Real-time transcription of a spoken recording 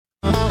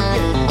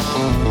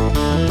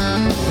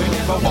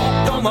never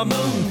walked on the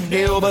moon.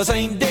 Elvis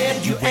ain't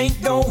dead, you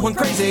ain't going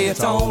crazy.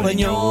 It's all in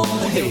your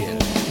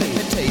head. Let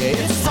me tell you,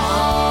 it's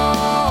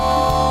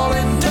all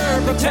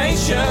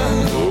interpretation.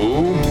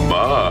 Oh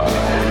my.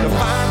 To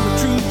find the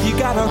truth, you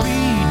gotta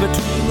read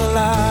between the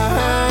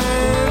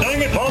lines.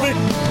 Dang it, Bobby!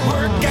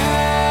 Work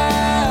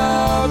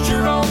out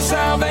your own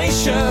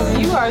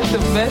salvation. You are the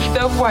best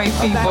of white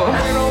people.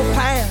 That old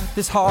path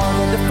is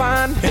harder to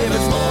find.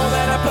 Heaven's more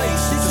than a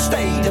place, it's a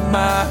state of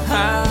mind.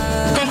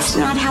 That's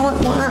not how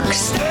it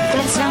works.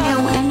 That's not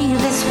how any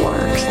of this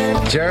works.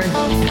 Jerry,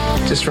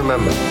 just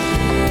remember,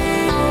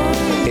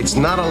 it's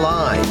not a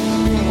lie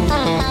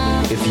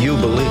if you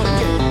believe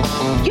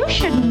it. You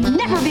should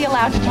never be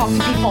allowed to talk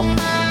to people.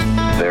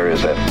 There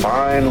is a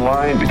fine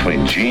line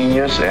between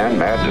genius and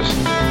madness.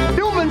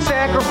 Human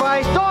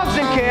sacrifice, dogs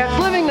and cats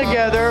living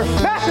together,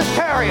 mass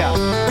hysteria.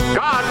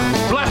 God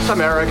bless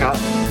America.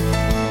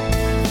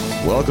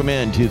 Welcome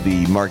into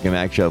the Mark and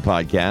Mac Show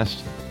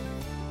podcast.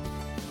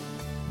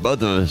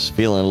 Both of us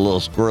feeling a little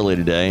squirrely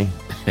today.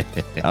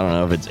 I don't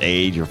know if it's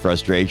age or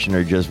frustration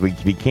or just we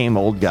became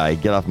old guy,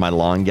 get off my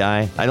lawn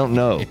guy. I don't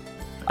know.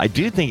 I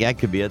do think that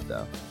could be it,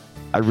 though.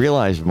 I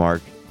realized,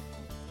 Mark,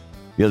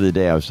 the other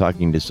day I was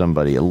talking to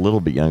somebody a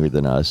little bit younger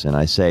than us, and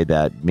I say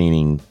that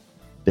meaning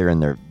they're in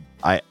their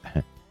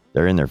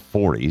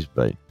 40s,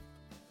 but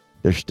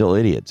they're still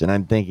idiots. And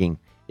I'm thinking,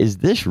 is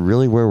this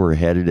really where we're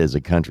headed as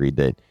a country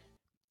that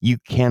you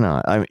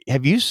cannot? I mean,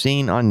 have you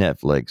seen on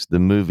Netflix the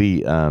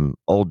movie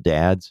Old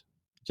Dads?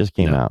 Just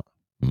came out.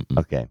 Mm-mm.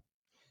 Okay.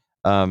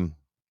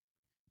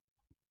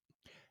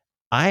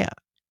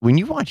 When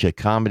you watch a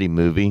comedy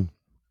movie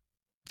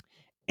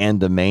and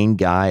the main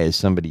guy is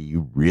somebody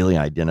you really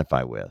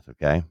identify with,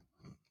 okay,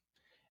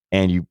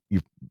 and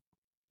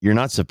you're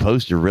not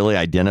supposed to really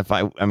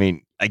identify. I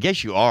mean, I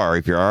guess you are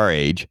if you're our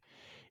age.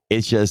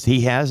 It's just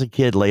he has a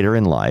kid later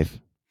in life,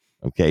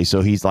 okay,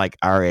 so he's like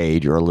our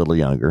age or a little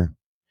younger,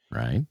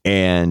 Right.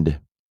 and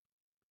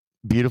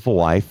beautiful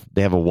wife.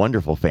 They have a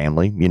wonderful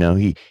family. You know,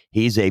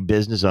 he's a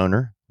business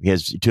owner. He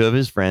has two of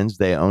his friends.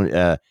 They own,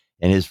 and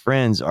his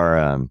friends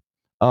are,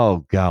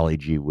 oh golly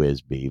gee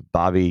whiz bee,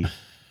 Bobby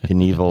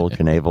Knievel.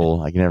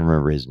 I can never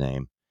remember his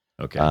name.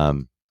 Okay.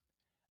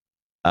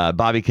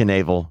 Bobby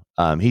Knievel.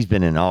 He's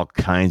been in all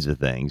kinds of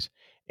things,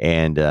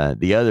 and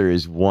the other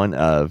is one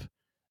of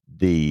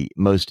the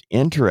most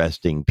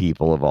interesting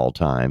people of all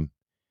time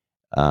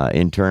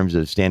in terms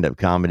of stand-up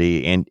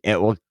comedy and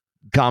well,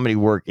 comedy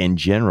work in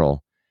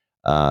general.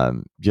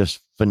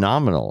 Just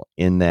phenomenal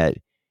in that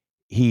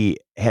he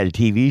had a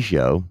TV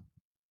show,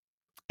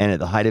 and at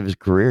the height of his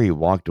career, he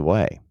walked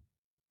away.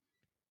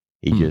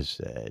 He just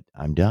said,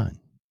 "I'm done.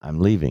 I'm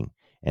leaving."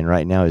 And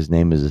right now, his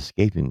name is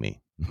escaping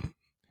me.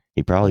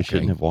 He probably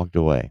shouldn't have walked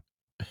away.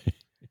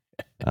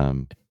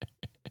 Come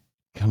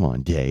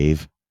on,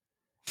 Dave.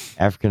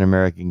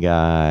 African-American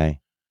guy.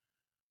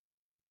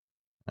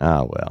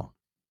 Oh, well.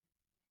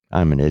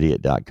 I'm an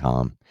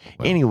idiot.com.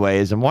 Well. Anyway,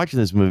 as I'm watching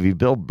this movie,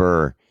 Bill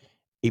Burr,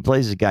 he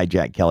plays this guy,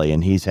 Jack Kelly,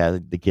 and he's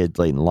had the kids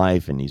late in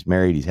life, and he's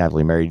married. He's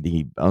happily married.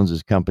 He owns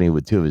this company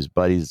with two of his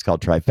buddies. It's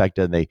called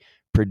Trifecta, and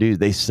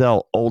they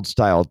sell old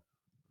style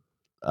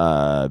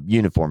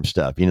uniform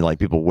stuff, you know, like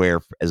people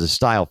wear as a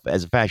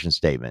fashion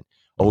statement,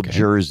 old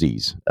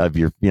jerseys of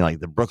your, you know, like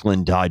the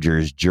Brooklyn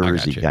Dodgers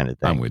jersey kind of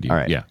thing. I'm with you. All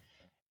right. Yeah.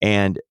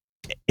 And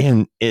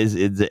is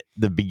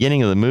the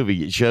beginning of the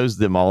movie, it shows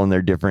them all in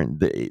their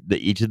different,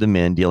 each of the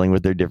men dealing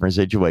with their different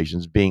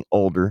situations, being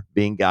older,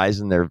 being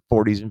guys in their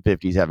 40s and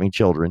 50s, having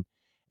children.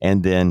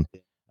 And then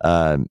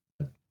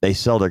they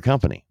sell their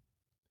company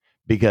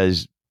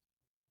because,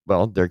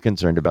 well, they're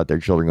concerned about their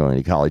children going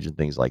to college and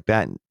things like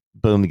that. And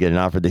boom, they get an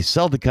offer. They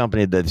sell the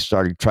company that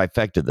started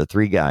Trifecta, the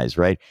three guys,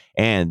 right?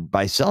 And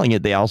by selling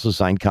it, they also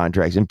signed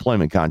contracts,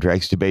 employment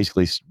contracts, to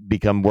basically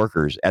become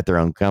workers at their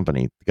own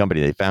company, the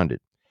company they founded.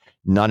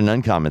 Not an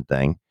uncommon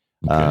thing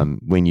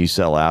when you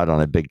sell out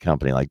on a big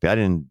company like that.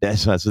 And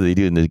that's what they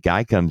do. And the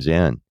guy comes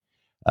in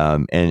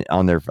and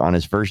on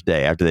his first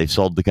day after they've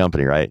sold the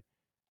company, right?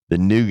 The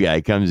new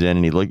guy comes in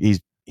and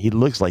he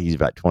looks like he's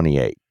about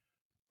 28.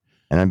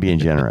 And I'm being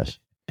generous.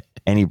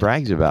 And he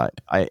brags about,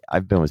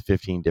 I've been with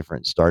 15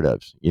 different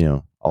startups, you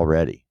know,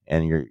 already.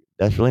 And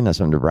that's really not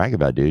something to brag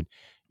about, dude.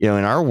 You know,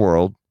 in our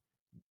world,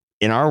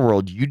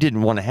 you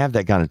didn't want to have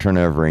that kind of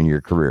turnover in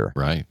your career.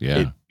 Right.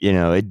 Yeah.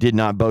 It did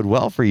not bode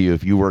well for you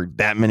if you worked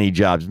that many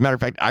jobs. As a matter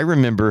of fact, I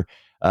remember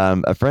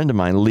a friend of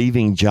mine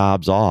leaving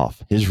jobs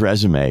off his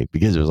resume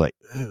because it was like,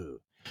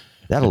 ooh,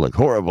 that'll look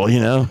horrible, you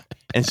know?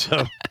 And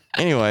so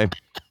anyway,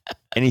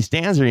 and he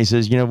stands there and he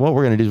says, you know, what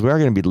we're going to do is we are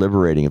going to be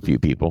liberating a few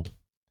people.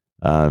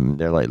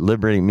 They're like,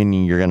 liberating,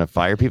 meaning you're going to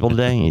fire people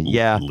today?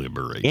 Yeah.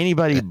 Liberate.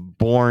 Anybody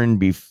born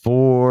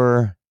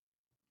before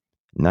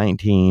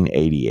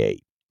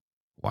 1988.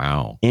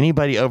 Wow.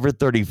 Anybody over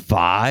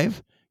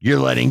 35, you're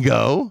letting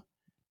go?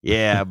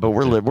 Yeah, but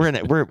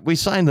we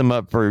signed them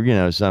up for, you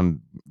know,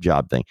 some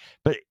job thing.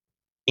 But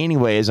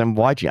anyway, as I'm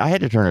watching, I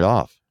had to turn it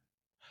off.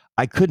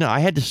 I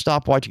had to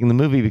stop watching the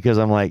movie because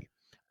I'm like,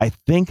 I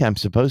think I'm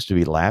supposed to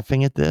be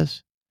laughing at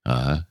this,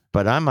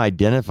 but I'm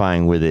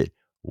identifying with it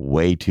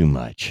way too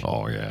much.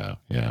 Oh yeah.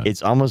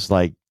 It's almost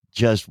like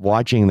just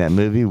watching that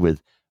movie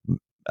with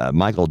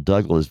Michael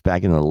Douglas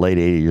back in the late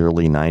 80s,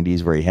 early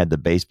 90s, where he had the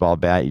baseball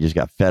bat. He just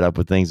got fed up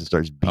with things and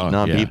starts beating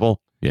on people.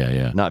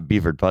 Yeah. Not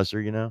Beaver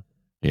Pusser, you know?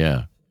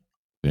 Yeah.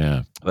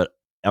 But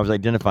I was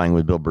identifying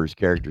with Bill Burr's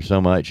character so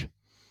much.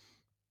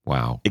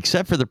 Wow.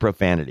 Except for the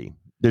profanity.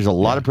 There's a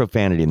lot of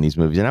profanity in these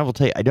movies. And I will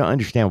tell you, I don't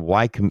understand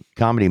why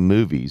comedy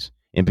movies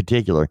in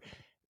particular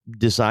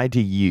decide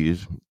to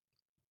use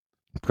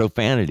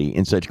profanity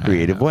in such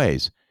creative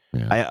ways.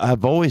 Yeah.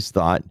 I've always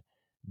thought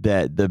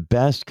that the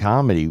best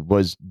comedy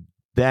was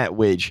that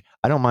which,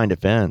 I don't mind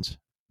offense,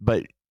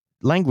 but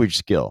language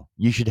skill.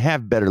 You should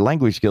have better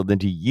language skill than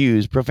to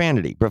use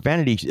profanity.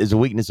 Profanity is a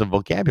weakness of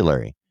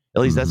vocabulary.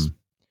 At least that's,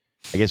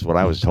 I guess, what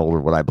I was told or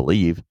what I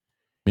believe.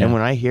 Yeah. And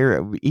when I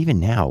hear, even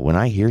now, when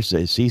I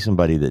see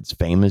somebody that's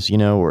famous, you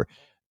know, or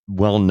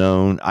well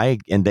known,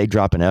 and they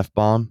drop an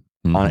F-bomb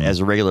on as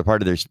a regular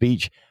part of their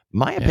speech,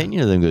 my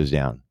opinion of them goes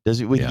down.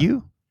 Does it with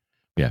you?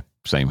 Yeah,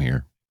 same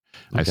here.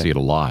 Okay. I see it a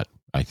lot.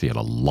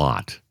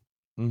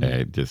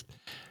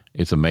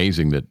 It's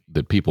amazing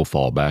that people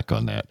fall back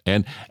on that.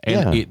 And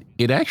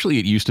it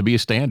actually used to be a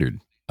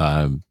standard.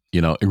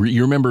 You know,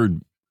 you remember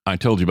I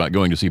told you about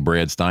going to see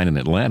Brad Stein in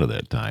Atlanta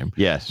that time.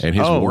 Yes. And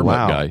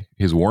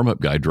his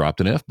warm-up guy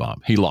dropped an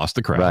F-bomb. He lost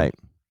the crowd. Right.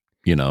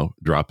 You know,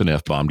 dropped an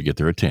F-bomb to get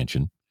their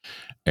attention.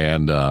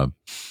 And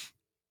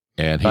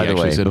he By the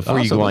way, said, before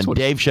you go on,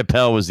 Dave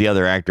Chappelle was the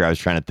other actor I was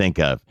trying to think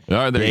of.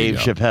 Oh, there Dave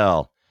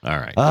Chappelle. All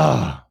right.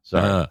 Oh,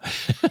 sorry.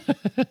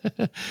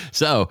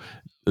 So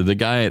the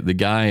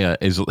guy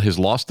has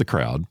lost the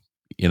crowd.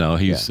 You know,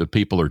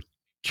 people are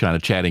kind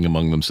of chatting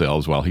among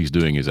themselves while he's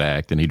doing his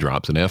act, and he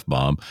drops an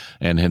F-bomb,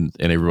 and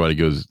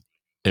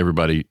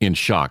everybody in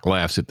shock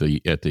laughs at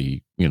the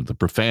the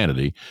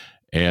profanity,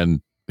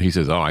 and he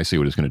says, "Oh, I see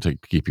what it's going to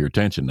take to keep your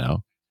attention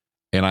now."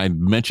 And I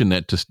mentioned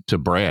that to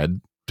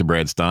Brad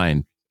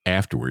Stein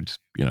afterwards.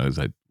 You know, as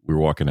we were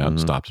walking out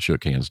and stopped and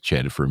shook hands,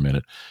 chatted for a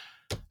minute.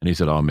 And he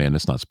said, "Oh man,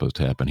 that's not supposed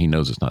to happen." He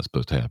knows it's not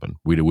supposed to happen.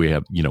 We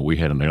had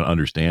an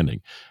understanding.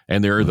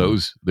 And there are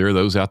those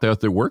out there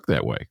that work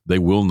that way. They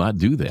will not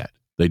do that.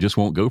 They just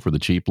won't go for the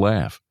cheap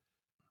laugh.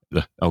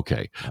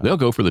 Okay. They'll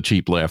go for the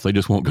cheap laugh. They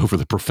just won't go for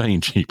the profane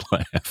cheap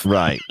laugh.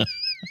 Right.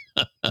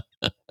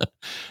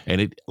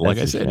 And it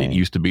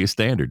used to be a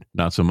standard,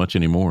 not so much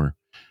anymore.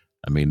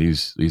 I mean,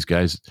 these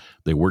guys,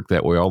 they work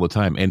that way all the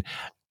time. And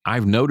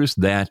I've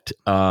noticed that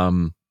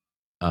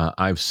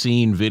I've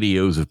seen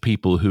videos of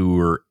people who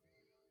were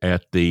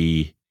at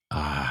the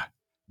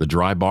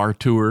dry bar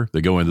tour.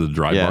 They go into the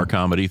dry bar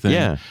comedy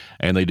thing,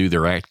 and they do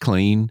their act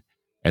clean.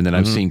 And then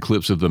I've seen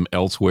clips of them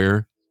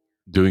elsewhere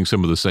doing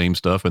some of the same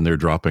stuff, and they're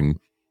dropping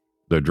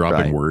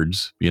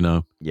words, you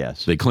know.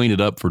 Yes. They clean it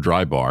up for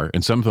dry bar,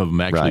 and some of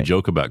them actually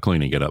joke about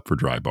cleaning it up for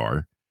dry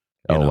bar.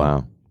 Oh,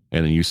 wow.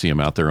 And then you see them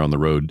out there on the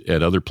road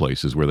at other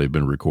places where they've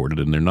been recorded,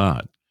 and they're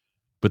not.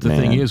 But the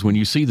thing is, when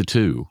you see the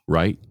two,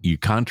 right, you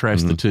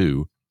contrast the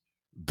two,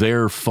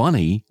 they're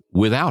funny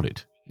without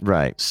it.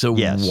 Right. So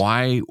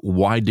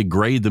why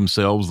degrade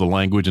themselves, the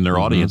language, and their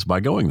audience by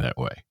going that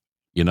way?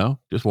 You know,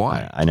 just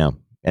why? I know.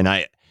 And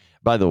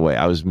by the way,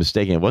 I was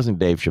mistaken. It wasn't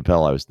Dave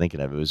Chappelle I was thinking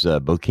of. It was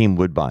Bokeem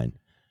Woodbine.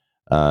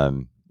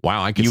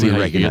 Wow, I can see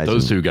how you get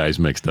those two guys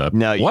mixed up.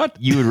 No, what?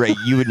 You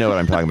would know what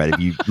I'm talking about if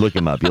you look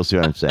him up. You'll see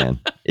what I'm saying.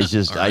 It's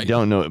just I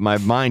don't know. My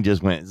mind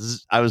just went.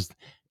 I was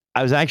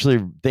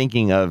actually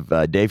thinking of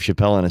Dave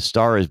Chappelle in A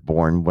Star Is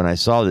Born when I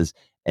saw this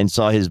and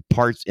saw his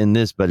parts in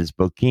this, but it's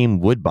Bokeem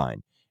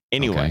Woodbine.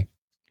 Anyway,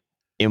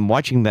 in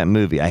watching that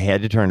movie, I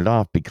had to turn it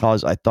off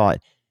because I thought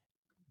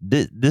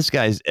this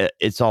guy's.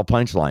 It's all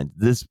punchlines.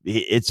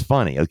 It's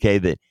funny, okay,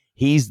 that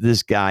he's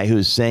this guy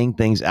who's saying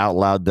things out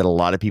loud that a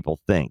lot of people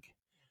think.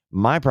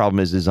 My problem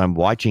is I'm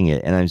watching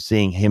it and I'm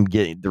seeing him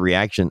get the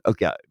reaction.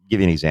 Okay, I'll give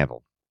you an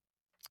example.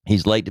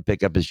 He's late to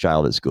pick up his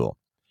child at school,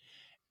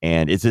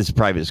 and it's this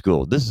private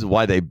school. This is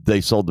why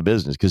they sold the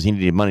business, because he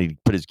needed money to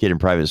put his kid in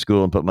private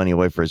school and put money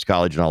away for his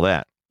college and all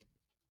that.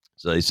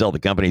 So they sell the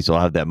company so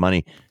I'll have that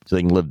money so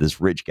they can live this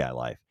rich guy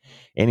life.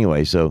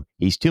 Anyway, so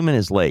he's 2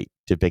 minutes late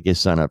to pick his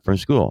son up from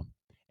school.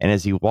 And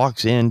as he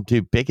walks in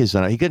to pick his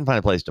son up, he couldn't find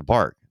a place to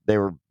park.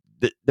 There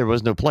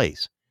was no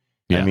place.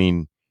 Yeah. I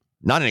mean,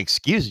 not an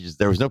excuse, just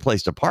there was no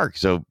place to park.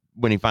 So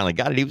when he finally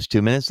got it, he was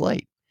 2 minutes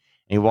late.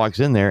 And he walks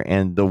in there,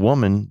 and the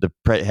woman, the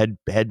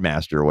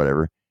headmaster or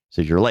whatever,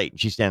 says, "You're late." And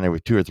she's standing there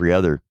with 2 or 3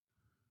 other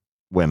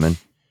women.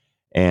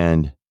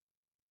 And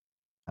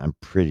I'm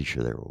pretty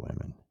sure they were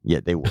women. Yeah,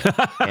 they were.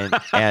 And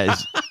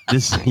as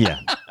this,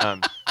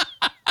 gotta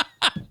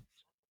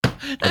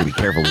be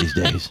careful these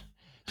days.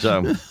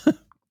 So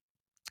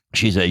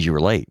she says, "You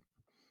were late."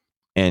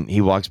 And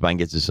he walks by and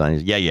gets his son. He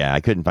says, yeah, I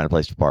couldn't find a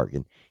place to park.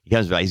 And he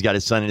comes by, he's got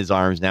his son in his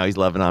arms now. He's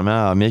loving him. "Oh,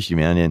 I miss you,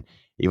 man." And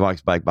he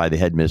walks back by the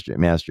headmaster,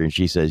 and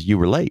she says, "You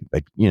were late."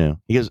 But,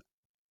 he goes,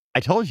 "I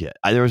told you,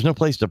 there was no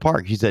place to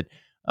park." She said,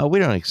 "Oh, we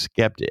don't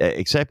accept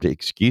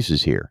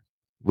excuses here."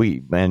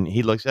 And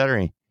he looks at her,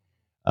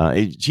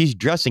 and she's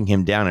dressing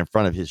him down in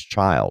front of his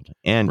child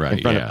and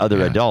in front of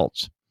other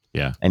adults.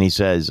 Yeah. And he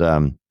says,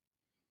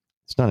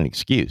 It's not an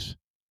excuse.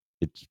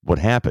 It's what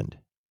happened.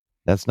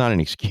 That's not an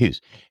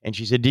excuse. And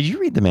she said, did you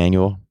read the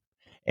manual?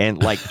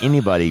 And like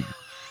anybody,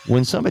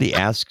 when somebody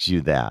asks you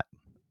that,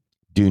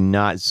 do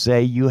not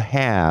say you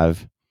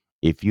have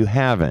if you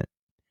haven't.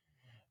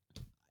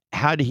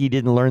 How did he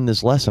didn't learn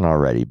this lesson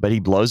already? But he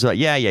blows it up.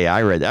 Yeah.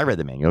 I read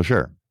the manual.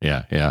 Sure.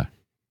 Yeah.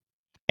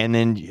 And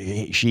then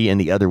she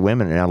and the other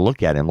women now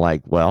look at him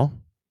like, well,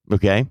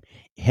 okay.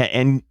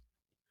 And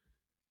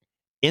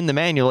in the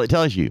manual, it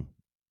tells you,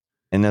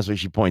 and that's what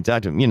she points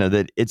out to him,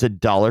 that it's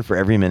 $1 for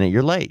every minute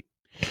you're late.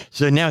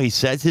 So now he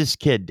sets his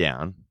kid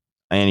down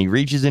and he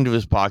reaches into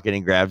his pocket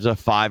and grabs a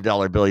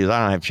 $5 bill. He goes,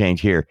 I don't have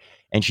change here.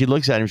 And she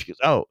looks at him. She goes,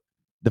 oh,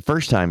 the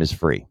first time is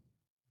free.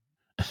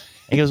 And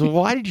he goes, well,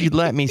 why did you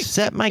let me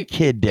set my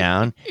kid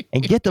down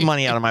and get the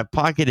money out of my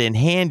pocket and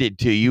hand it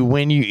to you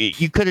when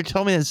you could have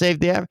told me that saved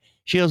the app?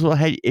 She goes, well,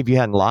 hey, if you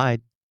hadn't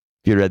lied,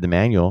 if you read the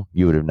manual,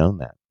 you would have known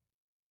that.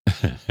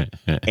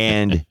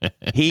 And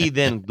he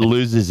then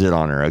loses it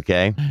on her.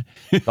 Okay.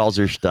 Calls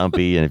her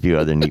Stumpy and a few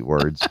other neat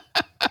words.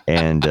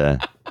 And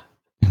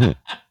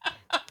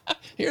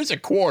here's a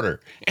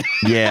quarter.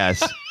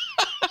 Yes.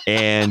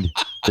 And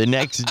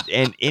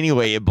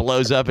anyway, it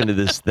blows up into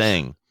this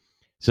thing.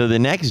 So the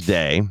next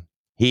day,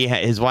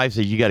 his wife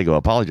says, you got to go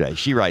apologize.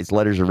 She writes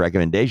letters of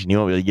recommendation. He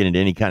won't be able to get into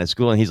any kind of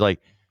school. And he's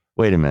like,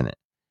 wait a minute.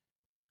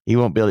 He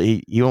won't be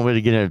able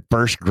to get in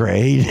first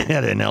grade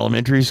at an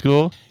elementary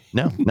school.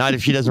 No, not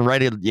if she doesn't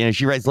write it.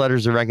 She writes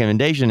letters of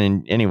recommendation.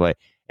 And anyway,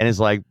 and it's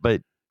like,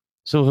 but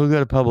so he'll go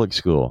to public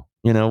school.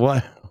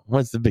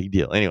 What's the big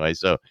deal? Anyway,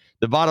 so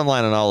the bottom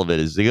line on all of it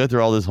is they go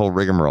through all this whole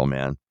rigmarole,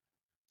 man.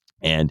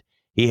 And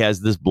he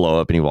has this blow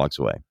up and he walks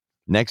away.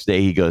 Next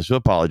day, he goes to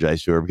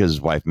apologize to her because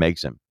his wife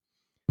makes him.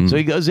 Mm-hmm. So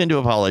he goes in to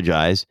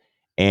apologize,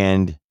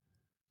 and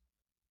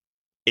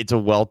it's a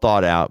well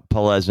thought out,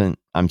 pleasant,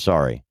 I'm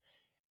sorry.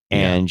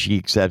 And she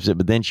accepts it,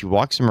 but then she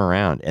walks him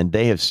around, and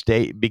they have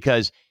stayed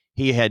because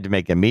he had to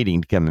make a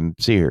meeting to come and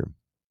see her.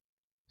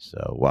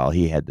 So while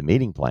he had the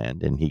meeting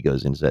planned and he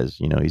goes and says,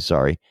 he's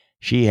sorry,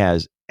 she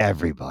has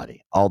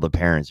everybody. All the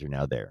parents are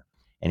now there.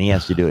 And he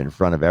has to do it in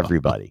front of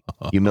everybody,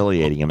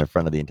 humiliating him in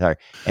front of the entire.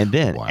 And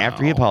then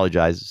after he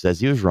apologizes,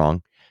 says he was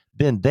wrong,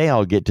 then they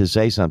all get to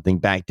say something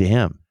back to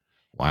him.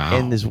 Wow.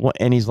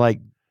 And he's like,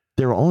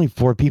 there were only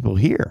 4 people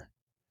here.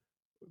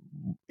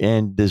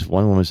 And this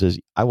one woman says,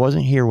 I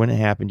wasn't here when it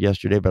happened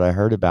yesterday, but I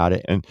heard about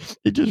it. And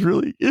it just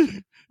really,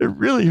 it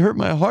really hurt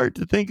my heart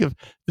to think of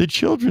the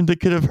children that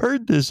could have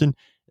heard this. And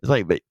it's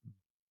like, but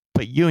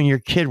you and your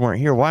kid weren't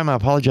here. Why am I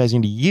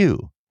apologizing to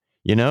you?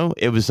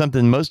 It was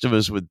something most of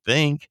us would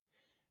think.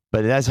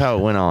 But that's how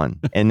it went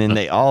on. And then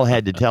they all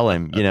had to tell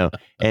him,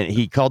 and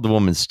he called the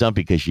woman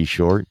Stumpy because she's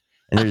short.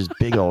 And there's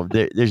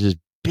this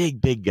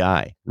big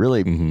guy,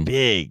 really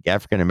big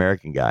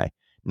African-American guy,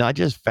 not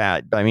just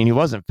fat. I mean, he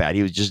wasn't fat.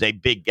 He was just a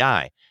big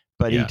guy.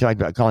 But he talked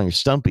about calling her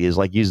Stumpy is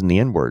like using the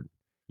N-word,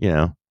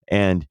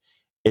 and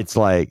it's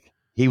like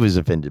he was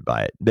offended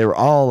by it. They were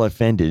all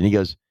offended. And he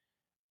goes,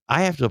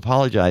 I have to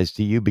apologize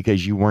to you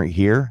because you weren't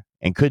here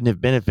and couldn't have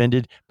been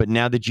offended. But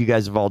now that you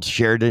guys have all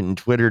shared it and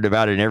Twittered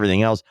about it and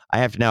everything else, I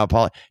have to now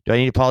apologize. Do I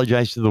need to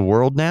apologize to the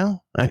world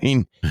now? I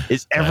mean,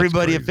 is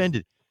everybody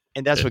offended?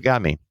 And that's what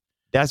got me.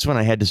 That's when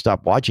I had to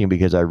stop watching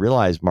because I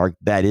realized, Mark,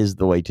 that is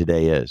the way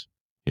today is.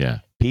 Yeah.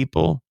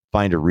 People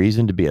find a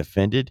reason to be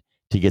offended,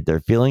 to get their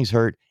feelings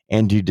hurt,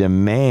 and to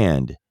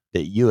demand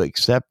that you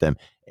accept them.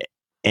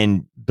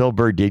 And Bill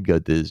Burr did go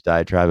through this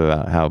diatribe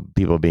about how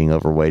people being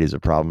overweight is a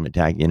problem.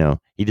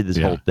 He did this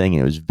whole thing,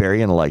 and it was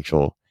very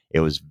intellectual. It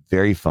was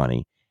very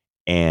funny.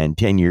 And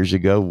 10 years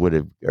ago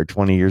or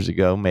 20 years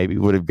ago, maybe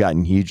would have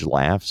gotten huge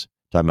laughs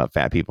talking about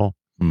fat people,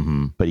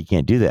 but he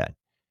can't do that.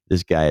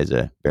 This guy is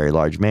a very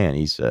large man.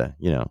 He's,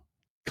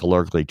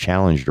 calorically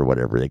challenged or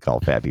whatever they call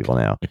fat people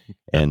now.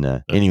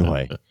 And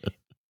anyway,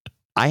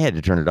 I had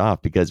to turn it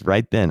off because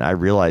right then I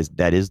realized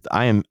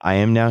I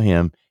am now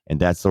him. And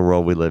that's the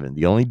world we live in.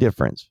 The only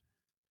difference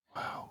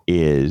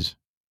is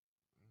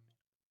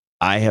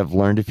I have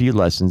learned a few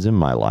lessons in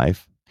my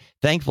life.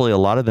 Thankfully, a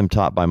lot of them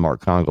taught by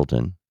Mark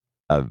Congleton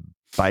of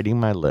biting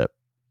my lip,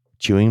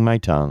 chewing my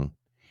tongue,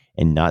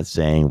 and not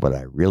saying what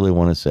I really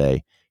want to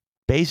say,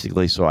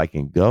 basically so I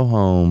can go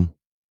home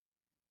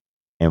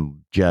and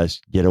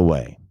just get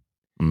away.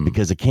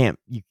 Because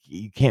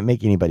you can't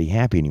make anybody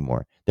happy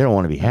anymore. They don't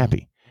want to be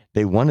happy.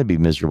 They want to be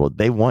miserable.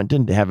 They want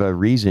to have a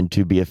reason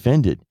to be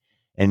offended.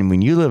 And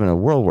when you live in a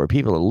world where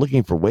people are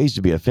looking for ways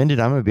to be offended,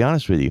 I'm going to be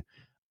honest with you.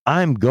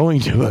 I'm going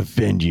to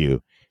offend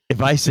you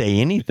if I say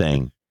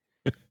anything.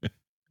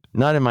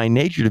 Not in my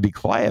nature to be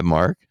quiet,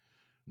 Mark.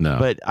 No.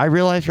 But I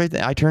realized right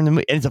there, I turned the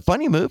movie, and it's a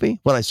funny movie.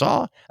 What I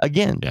saw,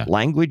 again,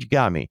 language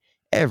got me.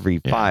 Every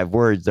 5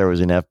 words, there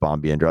was an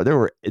F-bomb being dropped.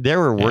 There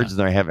were words in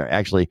there I haven't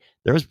actually.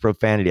 There was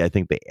profanity I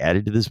think they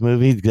added to this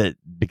movie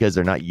because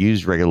they're not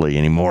used regularly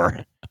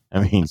anymore.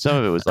 I mean, some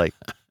of it was like,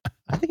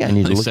 I think I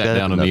need to look sat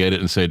down on the edit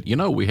and said,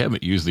 we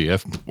haven't used the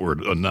F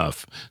word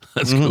enough.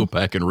 Let's go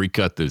back and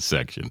recut this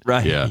section.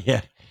 Right.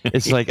 Yeah.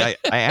 It's like I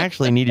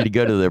actually needed to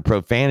go to the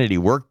profanity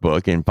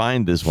workbook and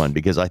find this one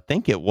because I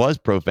think it was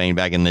profane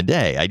back in the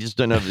day. I just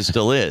don't know if it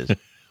still is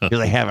because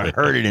I haven't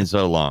heard it in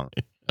so long.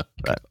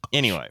 But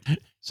anyway,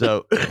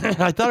 so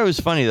I thought it was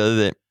funny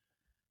though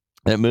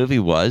that movie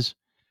was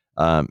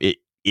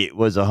it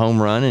was a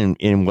home run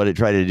in what it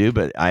tried to do,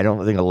 but I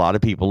don't think a lot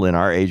of people in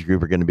our age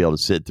group are going to be able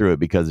to sit through it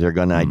because they're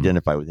going to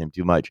identify with him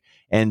too much.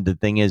 And the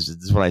thing is,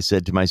 this is what I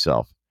said to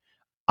myself.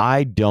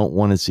 I don't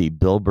want to see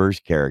Bill Burr's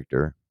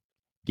character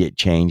get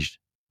changed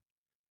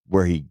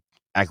where he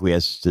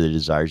acquiesces to the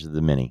desires of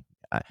the many.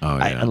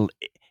 The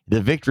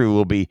victory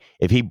will be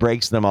if he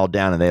breaks them all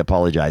down and they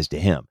apologize to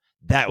him.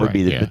 That would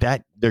be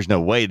but there's no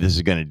way this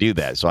is going to do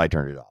that. So I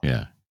turned it off.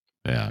 Yeah.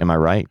 Am I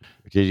right?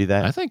 Did you do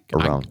that? I think or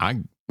wrong?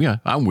 I'm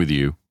with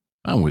you.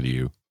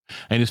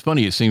 And it's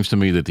funny. It seems to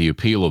me that the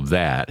appeal of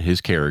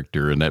his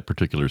character in that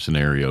particular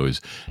scenario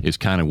is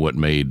kind of what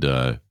made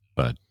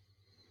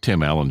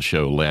Tim Allen's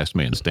show Last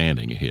Man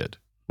Standing a hit.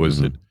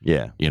 Was it?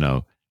 Yeah.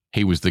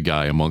 He was the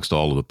guy amongst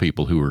all of the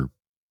people who were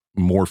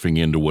morphing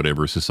into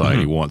whatever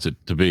society wants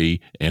it to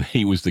be. And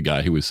he was the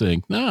guy who was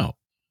saying, no,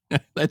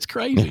 that's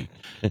crazy.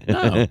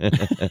 No.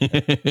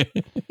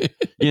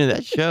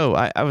 That show,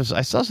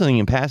 I saw something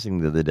in passing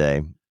the other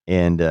day,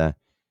 and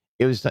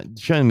it was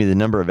showing me the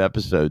number of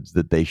episodes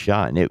that they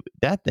shot. And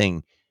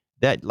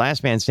that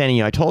Last Man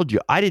Standing, I told you,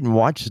 I didn't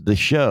watch the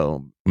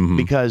show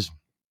because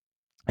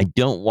I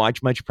don't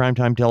watch much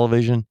primetime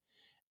television.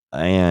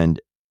 And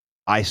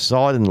I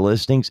saw it in the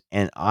listings,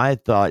 and I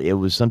thought it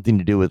was something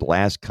to do with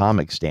Last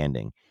Comic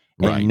Standing.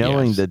 And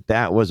knowing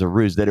that was a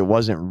ruse, that it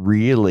wasn't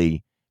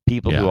really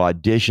people who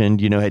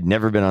auditioned, had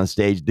never been on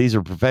stage. These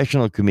are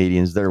professional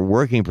comedians. They're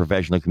working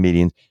professional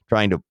comedians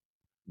trying to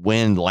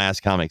win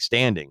Last Comic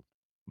Standing.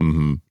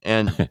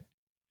 And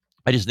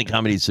I just think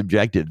comedy is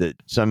subjective. That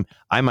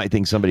I might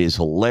think somebody is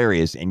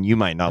hilarious and you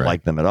might not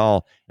like them at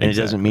all. And it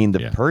doesn't mean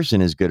the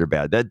person is good or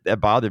bad.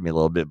 That bothered me a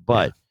little bit,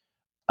 but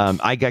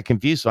I got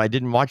confused. So I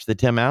didn't watch the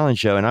Tim Allen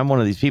show. And I'm one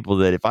of these people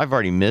that if I've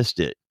already missed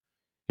it,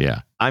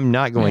 I'm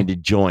not going to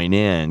join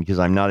in because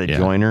I'm not a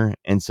joiner.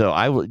 And so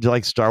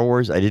like Star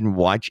Wars, I didn't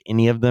watch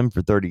any of them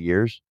for 30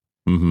 years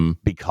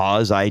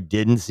because I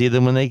didn't see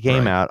them when they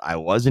came out. I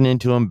wasn't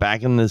into them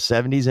back in the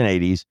 70s and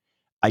 80s.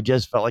 I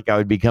just felt like I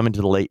would be coming to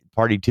the late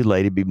party too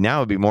late. Now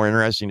it'd be more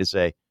interesting to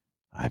say,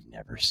 I've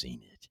never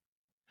seen it.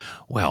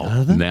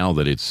 Well, now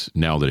that it's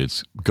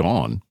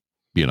gone,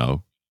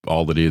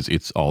 all it is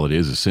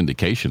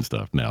syndication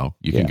stuff. Now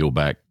you can go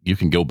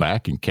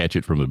back and catch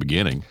it from the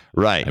beginning.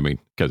 Right. I mean,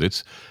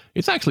 because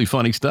it's actually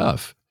funny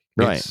stuff.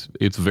 Right.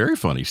 It's very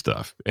funny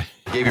stuff.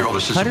 Gave your older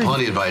sister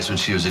plenty of advice when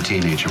she was a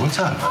teenager. What's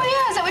up? Oh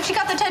yeah, is that when she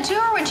got the tattoo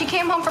or when she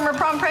came home from her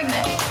prom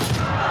pregnant?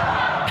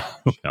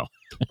 Well,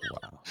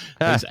 wow.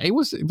 It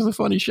was a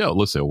funny show.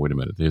 Let's say, wait a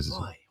minute.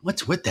 Boy,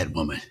 what's with that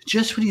woman?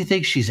 Just when you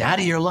think she's out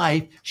of your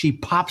life, she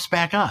pops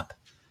back up.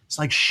 It's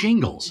like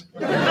shingles.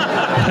 Or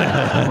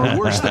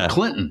worse, the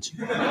Clintons.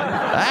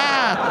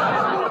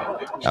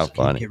 How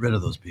funny. Get rid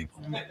of those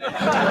people.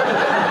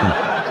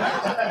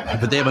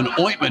 But they have an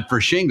ointment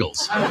for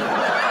shingles.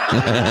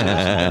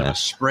 A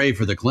spray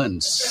for the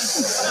Clintons.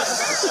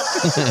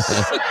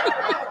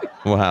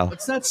 Wow.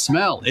 What's that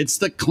smell? It's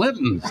the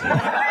Clintons.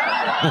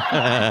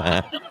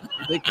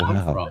 They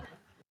come from.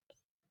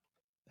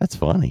 That's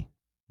funny.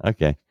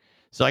 Okay.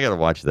 So I got to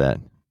watch that.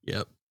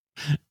 Yep.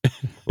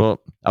 Well,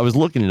 I was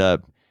looking it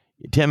up.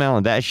 Tim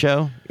Allen, that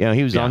show,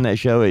 he was on that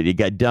show. It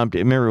got dumped.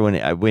 Remember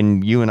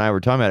when you and I were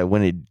talking about it,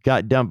 when it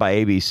got dumped by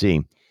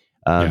ABC,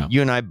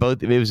 you and I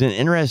both, it was an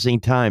interesting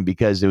time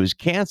because it was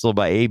canceled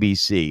by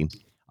ABC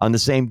on the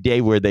same day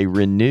where they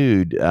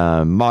renewed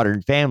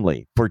Modern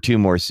Family for 2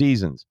 more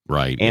seasons.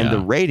 Right. And the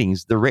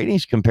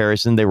ratings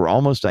comparison, they were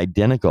almost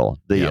identical.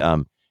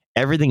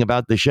 Everything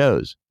about the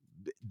shows,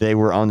 they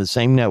were on the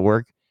same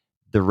network.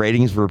 The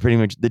ratings were pretty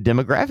much, the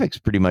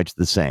demographics pretty much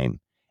the same.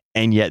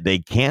 And yet they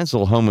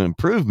canceled Home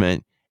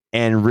Improvement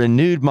and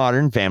renewed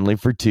Modern Family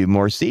for 2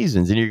 more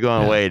seasons. And you're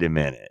going, wait a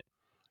minute.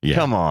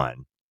 Come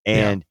on.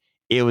 And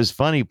it was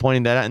funny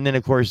pointing that out. And then,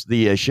 of course,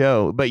 the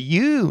show. But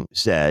you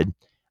said,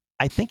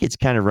 I think it's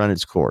kind of run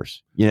its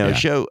course. A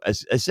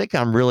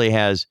sitcom really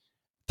has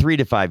 3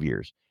 to 5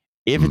 years.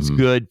 If it's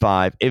good,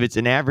 5. If it's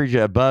an average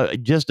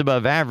just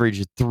above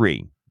average,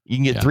 3. You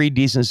can get 3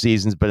 decent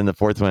seasons, but in the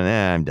 4th one,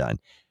 I'm done.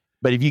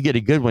 But if you get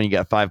a good one, you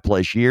got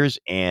 5+ years.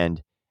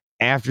 And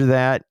after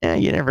that,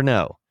 you never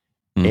know.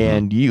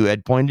 And you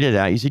had pointed it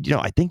out. You said,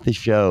 I think the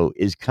show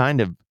is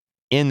kind of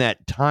in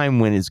that time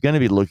when it's going to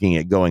be looking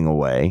at going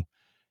away.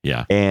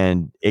 Yeah.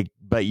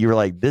 But you were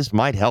like, this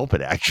might help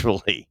it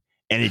actually.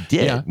 And it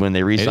did when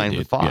they re-signed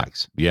with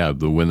Fox. Yeah.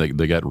 When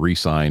they got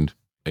re-signed,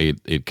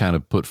 it kind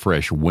of put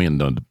fresh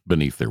wind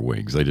beneath their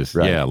wings. They just,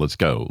 let's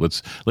go.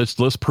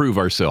 Let's prove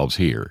ourselves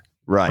here.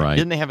 Right.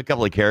 Didn't they have a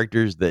couple of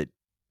characters that?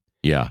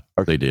 Yeah,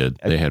 they did.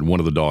 They had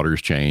one of the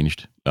daughters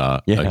changed.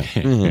 That's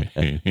and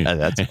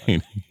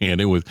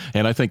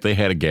I think they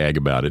had a gag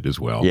about it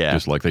as well. Yeah.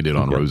 Just like they did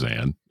on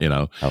Roseanne,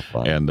 How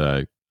fun. And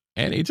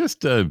it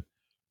just,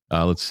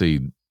 let's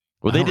see.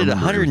 Well, they did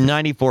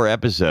 194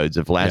 episodes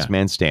of Last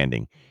Man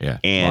Standing. Yeah.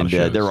 And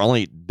there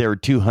were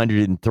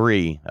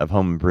 203 of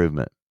Home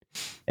Improvement.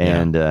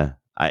 And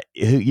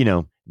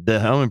the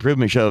Home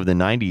Improvement show of the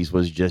 90s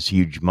was just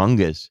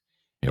humongous.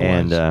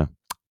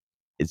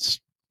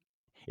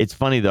 It's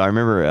funny though. I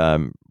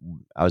remember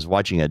I was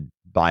watching a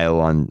bio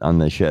on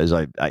the shows.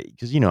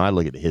 Because I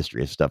look at the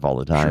history of stuff all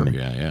the time.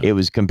 Sure, and it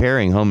was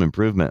comparing Home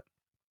Improvement,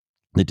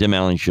 the Tim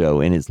Allen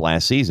show in its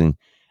last season,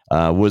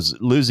 was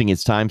losing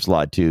its time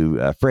slot to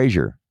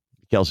Frasier,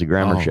 Kelsey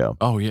Grammer show.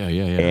 Oh yeah.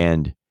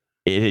 And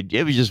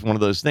it was just one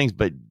of those things.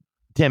 But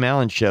Tim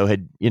Allen's show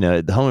had,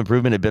 the Home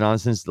Improvement had been on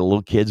since the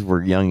little kids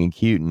were young and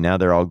cute, and now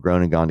they're all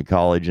grown and gone to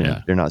college,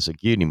 and they're not so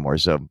cute anymore.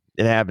 So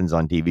it happens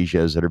on TV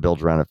shows that are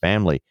built around a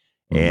family.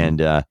 And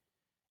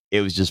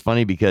it was just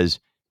funny because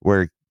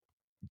where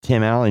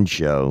Tim Allen's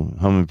show,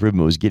 Home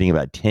Improvement, was getting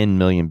about 10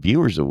 million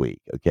viewers a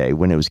week, okay,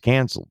 when it was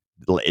canceled.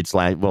 It's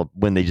like,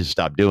 when they just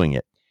stopped doing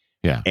it.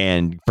 Yeah.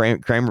 And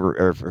Frasier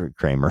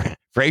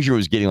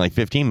was getting like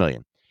 15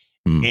 million.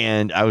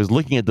 And I was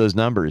looking at those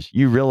numbers.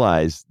 You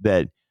realize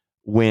that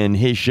when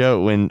his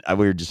show, we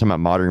were just talking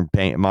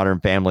about Modern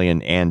Family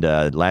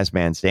and Last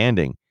Man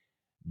Standing,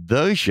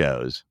 those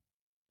shows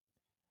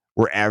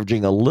were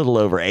averaging a little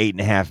over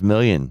 8.5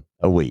 million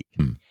a week.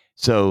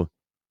 So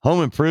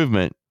Home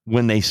Improvement,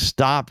 when they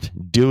stopped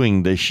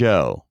doing the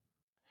show,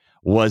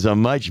 was a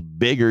much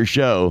bigger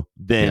show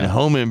than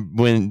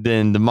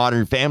than the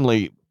Modern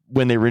Family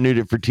when they renewed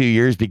it for 2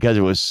 years because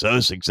it was so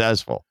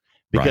successful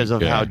because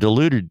of how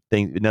diluted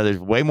things. Now there's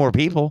way more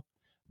people,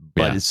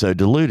 but it's so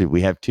diluted.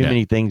 We have too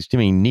many things, too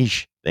many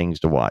niche things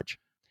to watch,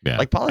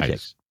 like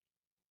politics.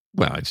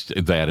 It's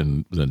that,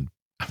 and then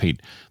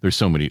there's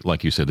so many,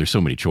 like you said, there's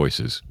so many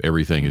choices.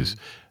 Everything is,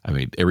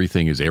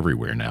 everything is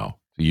everywhere now.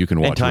 You can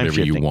watch whatever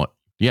you want.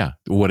 Yeah,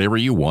 whatever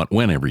you want,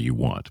 whenever you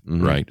want,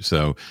 right?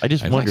 So I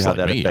just wonder how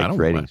that affects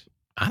ratings.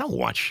 I don't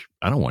watch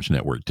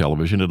network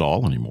television at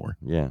all anymore.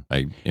 Yeah.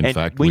 In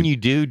fact, when you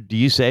do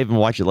you save and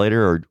watch it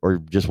later, or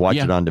just watch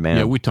it on demand?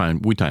 Yeah, we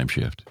time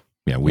shift.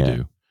 Yeah, we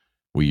do.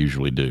 We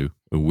usually do.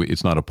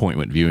 It's not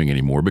appointment viewing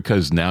anymore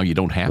because now you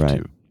don't have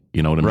to.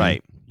 You know what I mean?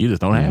 Right. You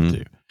just don't have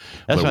to.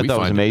 That's what I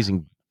thought was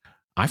amazing.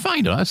 I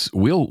find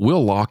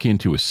we'll lock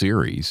into a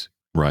series.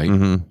 Right.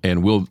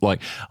 And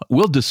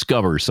we'll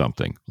discover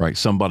something, right?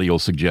 Somebody will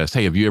suggest,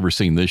 hey, have you ever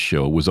seen this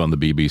show? It was on the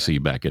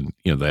BBC back in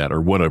that or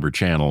whatever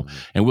channel.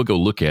 And we'll go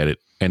look at it,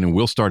 and then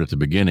we'll start at the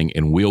beginning,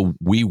 and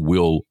we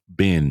will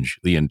binge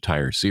the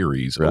entire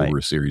series over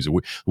a series.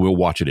 We'll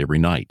watch it every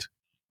night.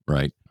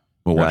 Right.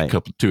 We'll watch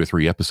 2 or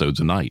 3 episodes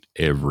a night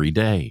every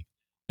day.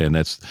 And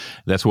that's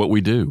what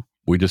we do.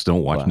 We just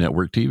don't watch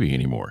network TV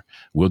anymore.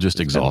 We'll just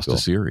exhaust a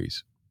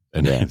series.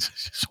 And that's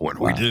just what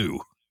we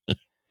do.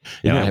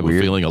 And I have a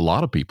feeling a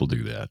lot of people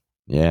do that.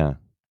 Yeah.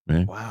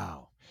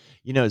 Wow.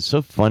 It's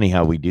so funny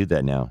how we do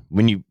that now.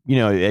 When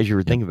as you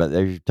were thinking about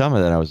that, as you're telling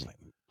me that, I was like,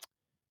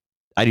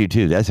 I do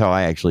too. That's how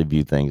I actually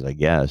view things, I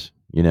guess.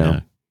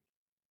 Wow.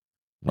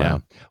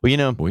 Well,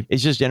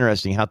 it's just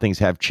interesting how things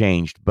have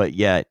changed, but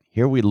yet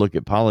here we look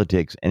at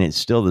politics and it's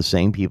still the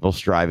same people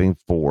striving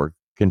for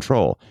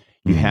control.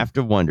 You have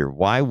to wonder,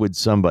 why would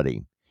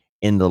somebody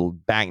in the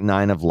back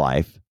nine of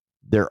life,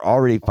 they're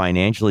already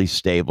financially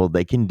stable,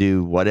 they can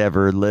do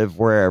whatever, live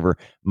wherever,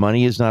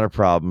 money is not a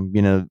problem,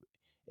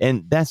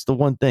 and that's the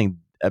one thing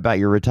about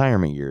your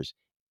retirement years.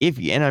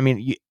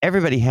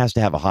 Everybody has to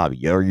have a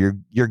hobby, or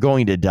you're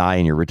going to die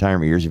in your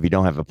retirement years if you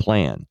don't have a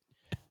plan.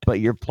 But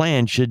your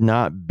plan should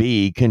not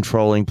be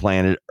controlling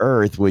planet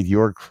Earth with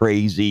your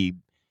crazy,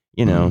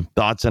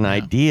 thoughts and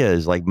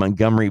ideas like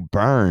Montgomery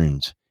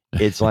Burns.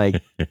 It's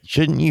like,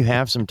 shouldn't you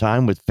have some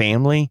time with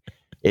family?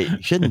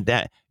 Shouldn't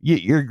that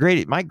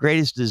my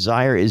greatest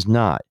desire is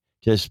not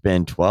to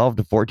spend 12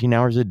 to 14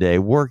 hours a day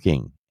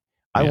working.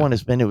 I want to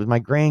spend it with my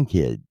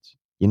grandkids.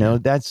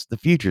 That's the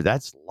future.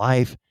 That's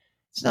life.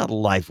 It's not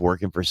life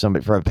working for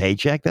somebody for a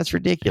paycheck. That's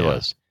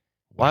ridiculous.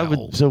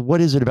 So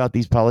what is it about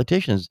these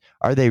politicians?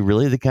 Are they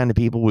really the kind of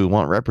people we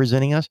want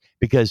representing us?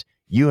 Because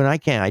you and I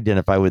can't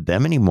identify with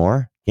them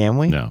anymore, can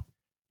we?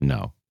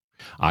 No.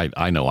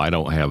 I know I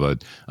don't have a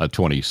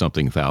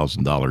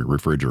 $20,000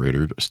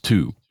 refrigerator. It's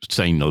 2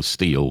 stainless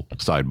steel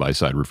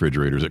side-by-side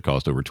refrigerators that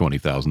cost over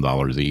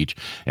 $20,000 each.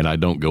 And I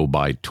don't go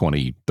buy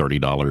 $20,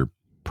 $30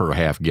 per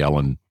half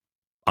gallon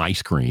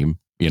ice cream,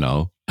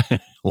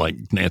 like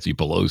Nancy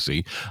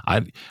Pelosi.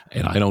 I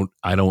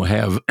don't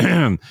have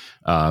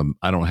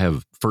I don't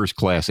have first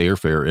class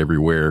airfare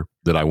everywhere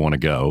that I want to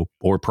go,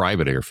 or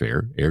private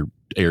airfare,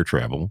 air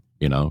travel.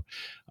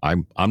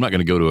 I'm not going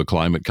to go to a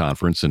climate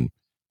conference and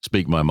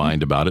speak my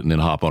mind about it and then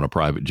hop on a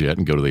private jet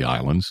and go to the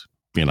islands.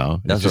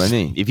 That's what I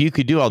mean. If you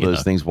could do all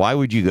those things, why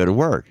would you go to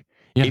work?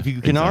 If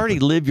you can already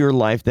live your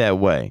life that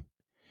way,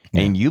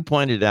 and you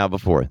pointed out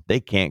before, they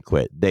can't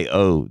quit. They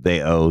owe. They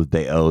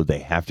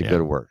have to go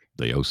to work.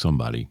 They owe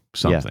somebody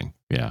something.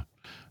 Yeah.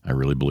 I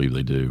really believe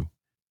they do.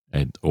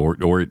 And or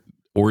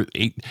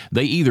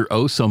they either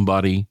owe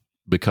somebody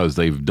because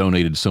they've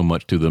donated so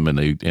much to them and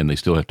they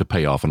still have to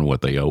pay off on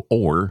what they owe,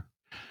 or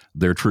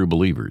they're true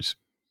believers.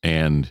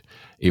 And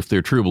if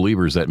they're true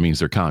believers, that means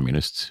they're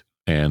communists,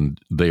 and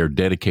they are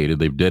dedicated.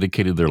 They've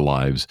dedicated their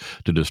lives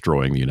to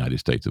destroying the United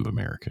States of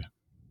America.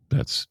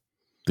 That's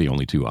the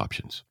only two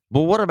options.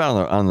 Well, what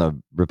about on the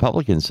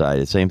Republican side?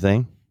 The same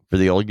thing for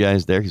the old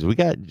guys there? Because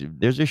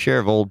there's a share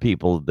of old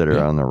people that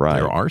are on the right.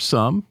 There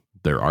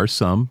are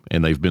some,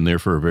 and they've been there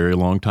for a very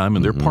long time,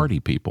 and they're party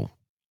people.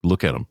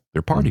 Look at them.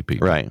 They're party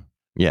people. Right.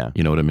 Yeah.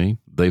 You know what I mean?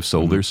 They've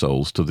sold their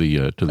souls to the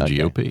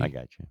GOP. I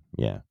got you.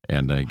 Yeah.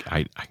 And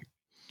I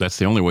that's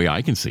the only way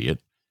I can see it,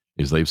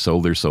 is they've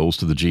sold their souls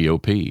to the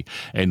GOP.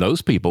 And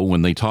those people,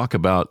 when they talk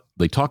about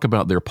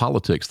their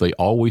politics, they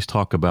always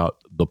talk about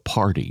the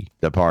party.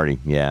 The party,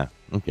 yeah.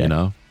 Okay. You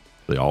know,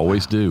 they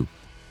always do.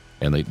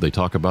 And they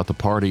talk about the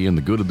party and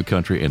the good of the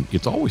country, and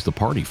it's always the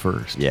party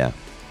first. Yeah.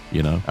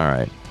 You know? All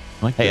right.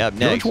 Like hey, up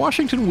next. George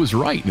Washington was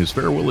right in his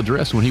farewell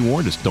address when he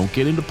warned us, don't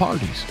get into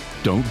parties.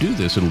 Don't do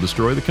this. It'll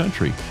destroy the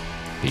country.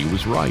 He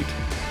was right.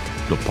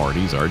 The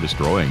parties are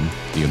destroying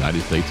the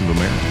United States of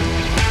America.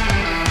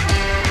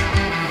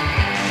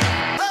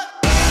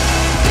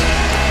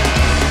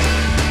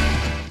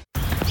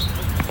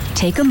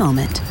 Take a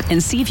moment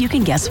and see if you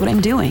can guess what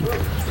I'm doing.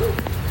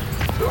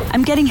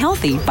 I'm getting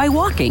healthy by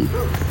walking.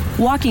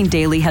 Walking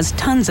daily has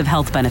tons of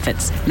health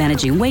benefits,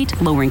 managing weight,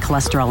 lowering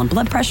cholesterol and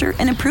blood pressure,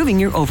 and improving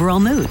your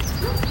overall mood.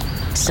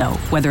 So,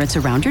 whether it's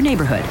around your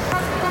neighborhood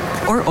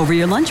or over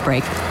your lunch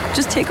break,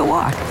 just take a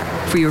walk.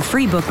 For your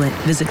free booklet,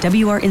 visit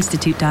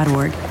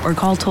wrinstitute.org or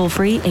call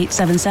toll-free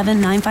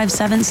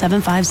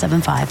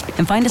 877-957-7575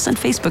 and find us on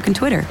Facebook and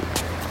Twitter.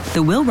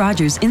 The Will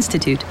Rogers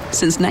Institute,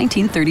 since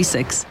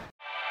 1936.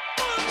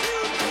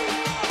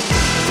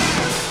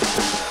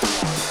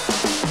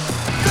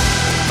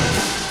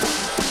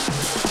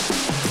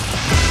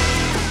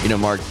 You know,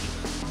 Mark,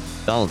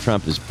 Donald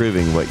Trump is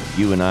proving what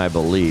you and I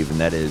believe, and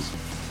that is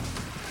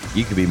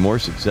you could be more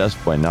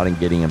successful by not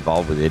getting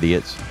involved with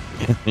idiots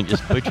and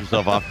just put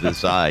yourself off to the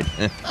side.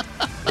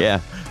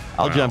 Yeah,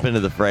 I'll jump into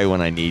the fray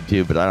when I need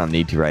to, but I don't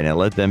need to right now.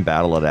 Let them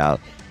battle it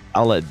out.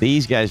 I'll let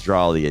these guys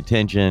draw all the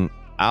attention.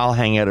 I'll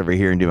hang out over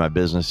here and do my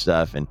business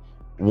stuff. And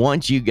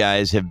once you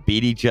guys have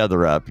beat each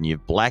other up and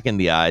you've blackened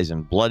the eyes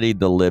and bloodied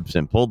the lips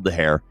and pulled the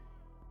hair,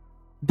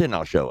 then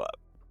I'll show up.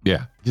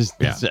 Yeah.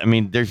 I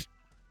mean,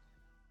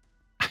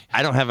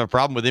 I don't have a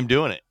problem with him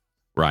doing it.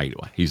 Right.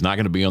 He's not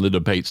going to be on the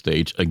debate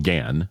stage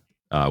again.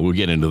 We'll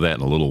get into that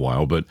in a little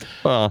while, but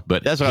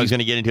that's what I was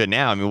going to get into it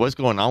now. I mean, what's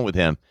going on with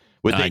him?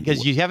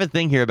 Because you have a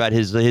thing here about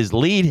his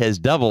lead has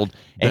doubled,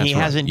 and he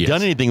hasn't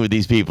done anything with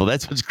these people.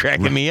 That's what's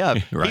cracking me up.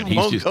 Right. He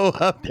won't go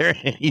up there,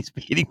 and he's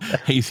beating them.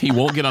 He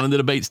won't get on the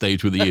debate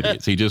stage with the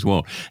idiots. He just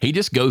won't. He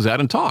just goes out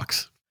and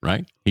talks.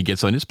 Right. He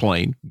gets on his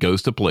plane,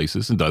 goes to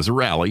places and does a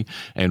rally,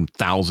 and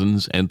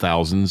thousands and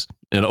thousands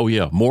and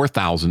more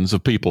thousands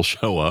of people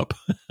show up.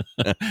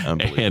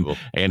 Unbelievable.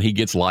 and he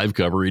gets live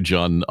coverage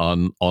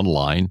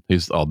online.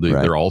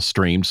 They're all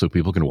streamed so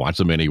people can watch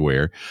them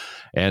anywhere.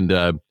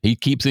 And he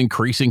keeps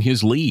increasing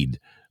his lead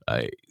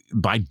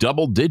by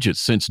double digits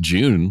since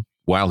June,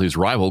 while his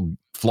rival,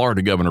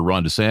 Florida Governor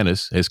Ron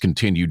DeSantis, has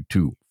continued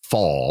to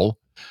fall.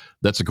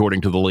 That's according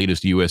to the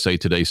latest USA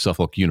Today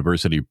Suffolk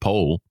University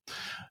poll.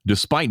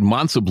 Despite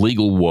months of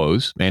legal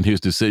woes and his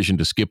decision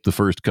to skip the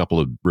first couple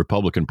of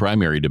Republican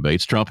primary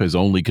debates, Trump has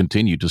only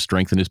continued to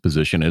strengthen his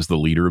position as the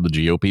leader of the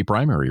GOP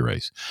primary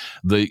race.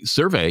 The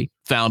survey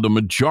found a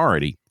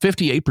majority,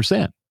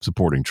 58%,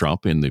 supporting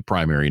Trump in the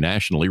primary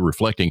nationally,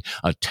 reflecting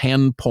a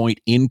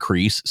 10-point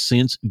increase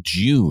since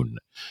June.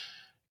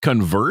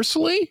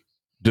 Conversely,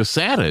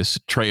 DeSantis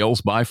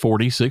trails by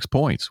 46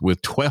 points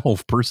with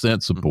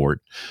 12%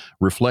 support,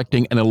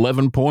 reflecting an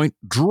 11-point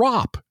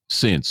drop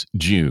since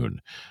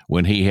June,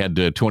 when he had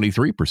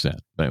 23%.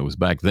 That was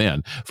back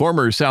then.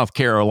 Former South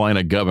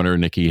Carolina Governor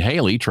Nikki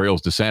Haley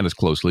trails DeSantis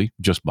closely,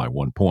 just by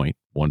 1 point,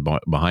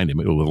 behind him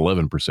with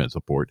 11%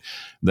 support.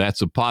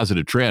 That's a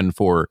positive trend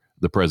for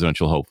the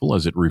presidential hopeful,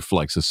 as it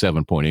reflects a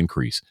 7-point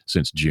increase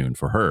since June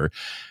for her.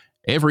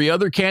 Every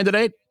other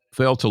candidate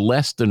fell to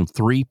less than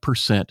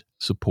 3%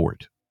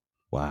 support.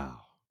 Wow.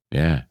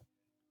 Yeah.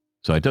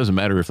 So it doesn't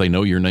matter if they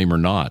know your name or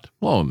not.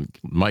 Well,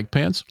 Mike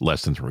Pence,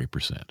 less than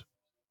 3%.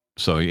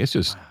 So it's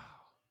just,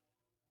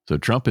 so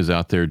Trump is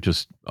out there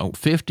just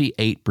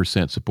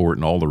 58% support,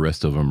 and all the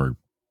rest of them are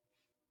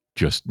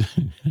just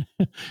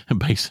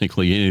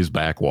basically in his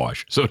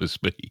backwash, so to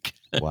speak.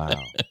 Wow.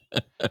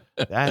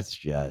 That's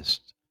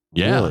just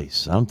really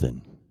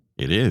something.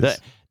 It is.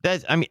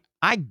 That's, I mean,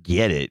 I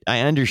get it. I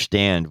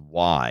understand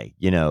why,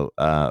 no,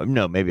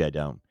 maybe I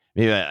don't.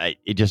 Maybe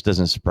it just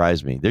doesn't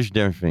surprise me. There's a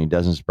difference between it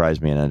doesn't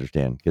surprise me and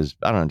understand, because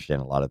I don't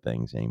understand a lot of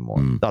things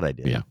anymore. Thought I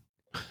did. Yeah.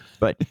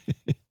 But,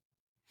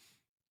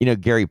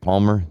 Gary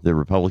Palmer, the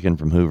Republican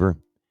from Hoover.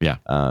 Yeah.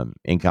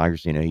 In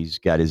Congress, he's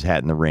got his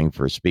hat in the ring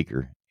for a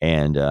speaker.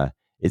 And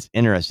it's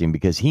interesting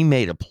because he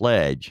made a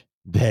pledge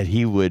that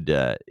he would,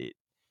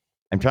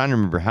 I'm trying to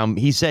remember how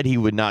he said he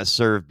would not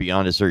serve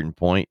beyond a certain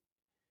point.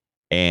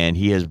 And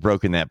he has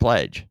broken that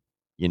pledge,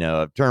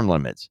 of term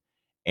limits.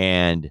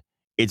 And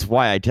it's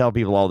why I tell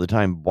people all the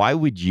time, why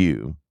would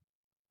you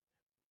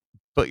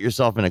put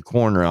yourself in a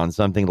corner on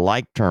something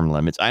like term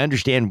limits. I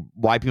understand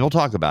why people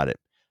talk about it,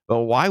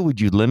 but why would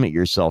you limit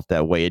yourself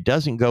that way? It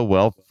doesn't go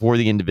well for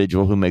the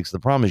individual who makes the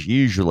promise.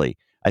 Usually,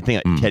 I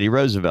think Teddy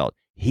Roosevelt,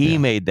 he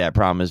made that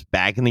promise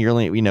back in the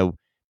early,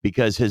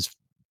 because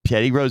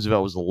Teddy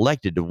Roosevelt was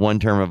elected to one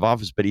term of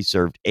office, but he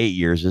served 8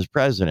 years as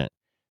president.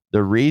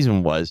 The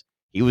reason was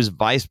he was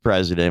vice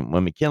president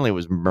when McKinley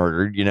was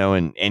murdered,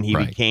 and he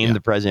became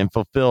the president,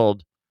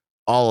 fulfilled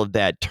all of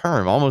that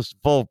term, almost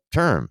full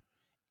term.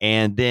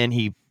 And then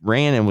he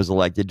ran and was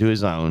elected to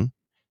his own.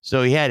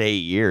 So he had 8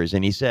 years,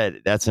 and he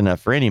said, that's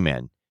enough for any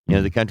man.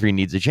 The country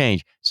needs a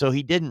change. So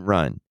he didn't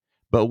run.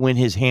 But when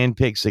his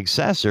handpicked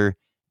successor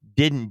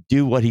didn't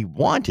do what he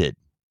wanted,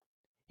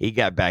 he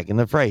got back in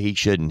the fray. He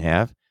shouldn't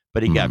have,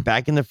 but he got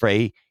back in the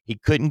fray. He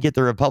couldn't get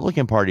the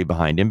Republican Party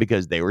behind him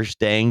because they were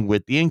staying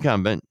with the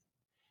incumbent.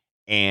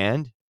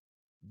 And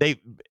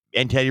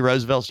Teddy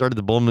Roosevelt started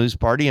the Bull Moose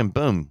Party, and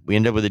boom, we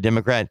ended up with a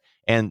Democrat.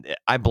 And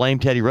I blame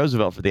Teddy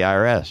Roosevelt for the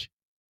IRS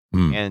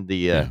and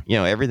the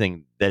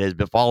everything that has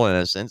befallen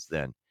us since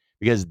then,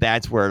 because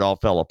that's where it all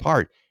fell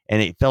apart.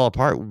 And it fell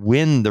apart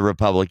when the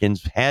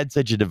Republicans had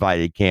such a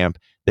divided camp.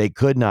 They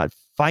could not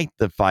fight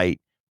the fight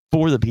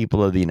for the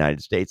people of the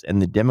United States,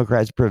 and the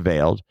Democrats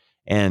prevailed.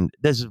 And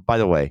this is, by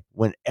the way,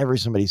 whenever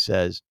somebody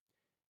says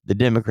the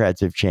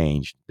Democrats have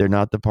changed, they're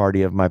not the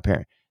party of my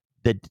parents.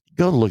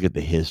 Go look at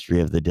the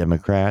history of the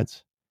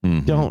Democrats.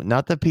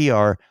 Not the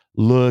PR.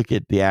 Look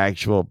at the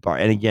actual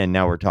part. And again,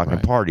 now we're talking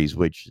parties,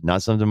 which is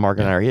not something Mark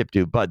and I are hip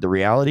to, but the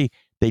reality,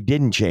 they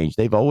didn't change.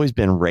 They've always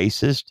been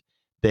racist.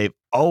 They've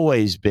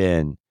always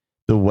been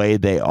the way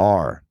they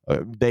are.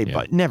 They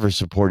never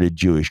supported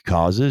Jewish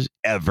causes,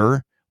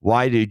 ever.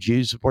 Why do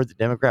Jews support the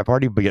Democrat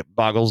Party? But it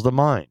boggles the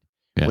mind.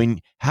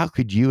 How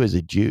could you, as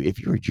a Jew, if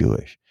you were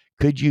Jewish,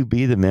 could you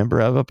be the member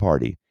of a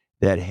party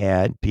that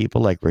had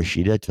people like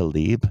Rashida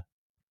Tlaib?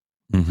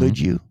 Could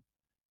you?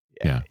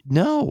 Yeah.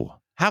 No.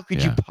 How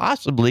could you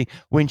possibly,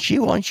 when she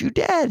wants you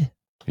dead?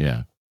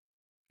 Yeah.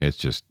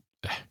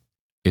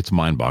 It's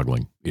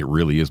mind-boggling. It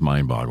really is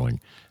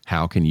mind-boggling.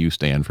 How can you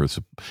stand for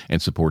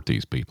and support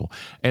these people?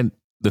 And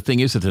the thing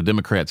is that the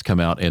Democrats come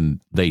out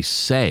and they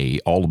say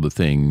all of the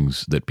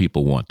things that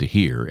people want to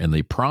hear, and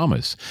they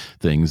promise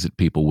things that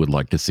people would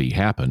like to see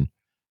happen.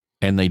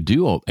 And they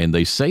do, and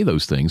they say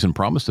those things and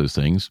promise those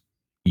things,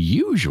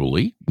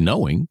 usually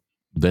knowing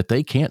that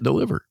they can't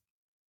deliver.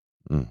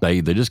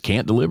 They just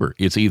can't deliver.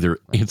 It's either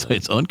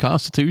it's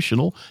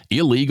unconstitutional,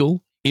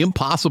 illegal,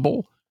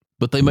 impossible,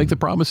 but they make the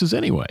promises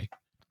anyway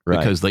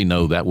because they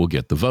know that will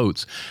get the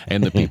votes.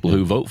 And the people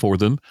who vote for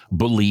them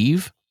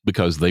believe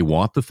because they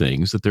want the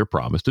things that they're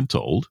promised and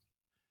told.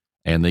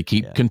 And they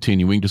keep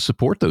continuing to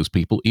support those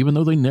people, even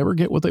though they never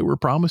get what they were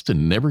promised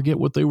and never get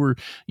what they were,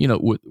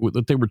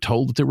 what they were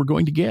told that they were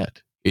going to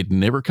get. It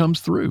never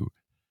comes through.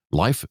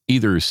 Life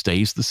either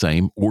stays the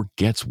same or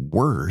gets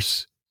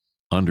worse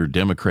under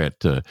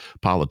Democrat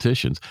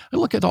politicians.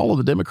 And look at all of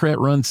the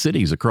Democrat-run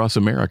cities across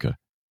America.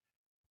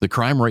 The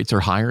crime rates are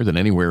higher than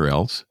anywhere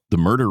else. The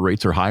murder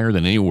rates are higher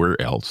than anywhere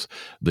else.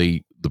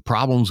 The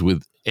problems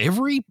with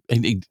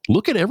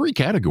look at every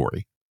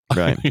category.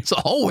 Right. It's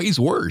always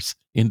worse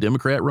in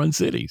Democrat-run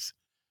cities.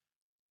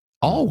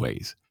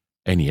 Always.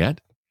 And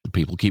yet, the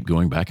people keep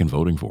going back and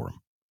voting for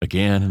them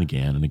again and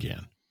again and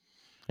again.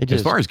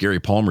 As far as Gary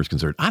Palmer is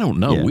concerned, I don't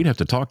know. We'd have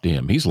to talk to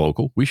him. He's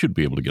local. We should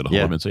be able to get a hold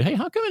of him and say, hey,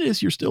 how come it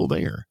is you're still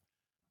there?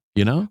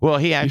 Well,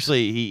 he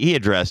actually, he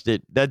addressed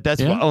it.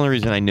 That's the only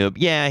reason I knew it.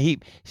 Yeah,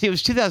 it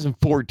was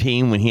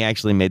 2014 when he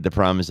actually made the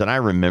promise. And I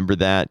remember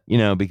that,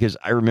 because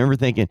I remember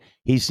thinking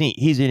he's an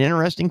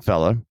interesting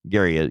fella.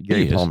 Gary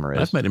Palmer is.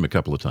 I've met him a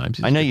couple of times.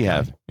 I know you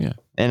have. Yeah.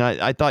 And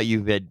I thought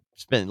you had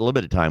spent a little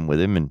bit of time with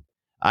him, and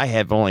I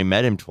have only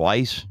met him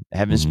twice.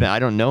 I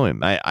don't know him.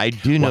 I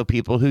do know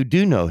people who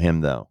do know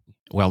him though.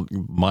 Well,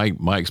 my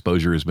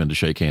exposure has been to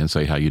shake hands,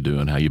 say, how you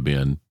doing? How you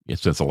been?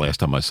 Since the last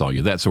time I saw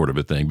you, that sort of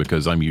a thing,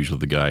 because I'm usually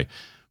the guy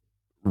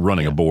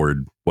running a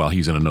board while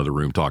he's in another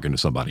room talking to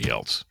somebody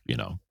else,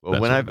 Well,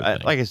 when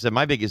like I said,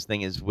 my biggest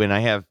thing is when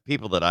I have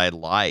people that I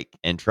like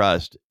and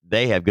trust,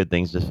 they have good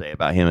things to say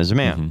about him as a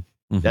man.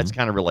 That's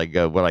kind of really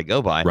what I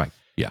go by. Right.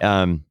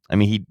 Yeah.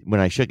 When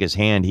I shook his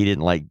hand, he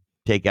didn't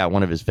take out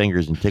one of his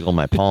fingers and tickle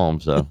my palm.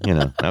 So,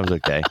 that was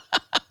okay.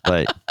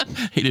 But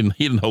he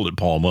didn't hold it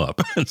palm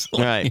up.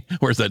 Right.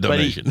 Where's that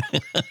donation?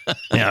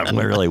 Yeah,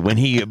 literally. When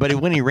he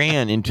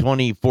ran in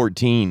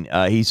 2014,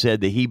 he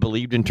said that he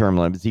believed in term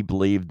limits. He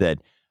believed that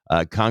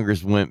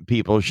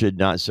people should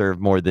not serve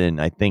more than,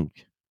 I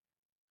think,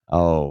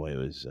 it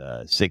was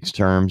 6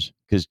 terms,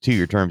 because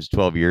 2-year terms is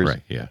 12 years.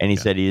 Right. Yeah. And he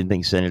said he didn't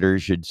think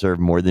senators should serve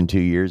more than 2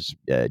 years,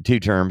 2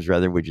 terms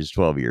rather, which is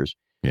 12 years.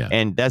 Yeah.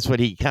 And that's what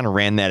he kind of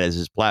ran that as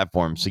his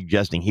platform,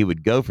 suggesting he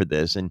would go for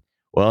this. And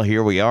well,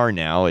 here we are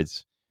now.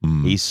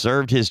 He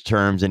served his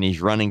terms and he's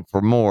running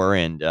for more.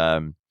 And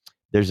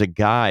there's a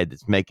guy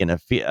that's making a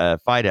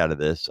fight out of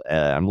this.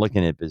 I'm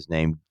looking at his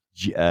name,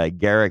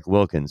 Garrick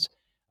Wilkins.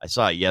 I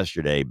saw it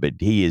yesterday, but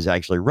he is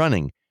actually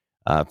running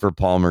for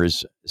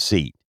Palmer's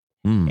seat.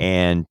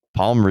 And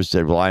Palmer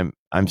said, well, I'm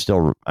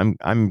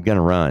going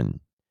to run.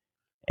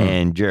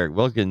 And Jarek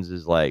Wilkins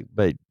is like,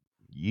 but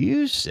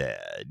you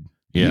said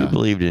you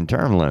believed in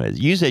term limits.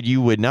 You said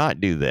you would not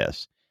do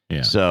this.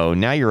 Yeah. So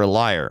now you're a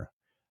liar.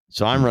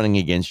 So I'm running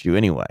against you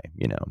anyway,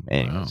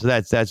 Anyway, Wow. So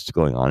that's what's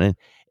going on. And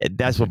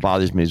that's what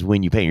bothers me is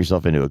when you paint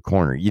yourself into a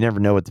corner. You never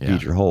know what the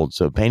future holds.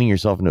 So painting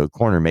yourself into a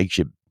corner makes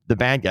you the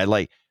bad guy.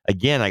 Like,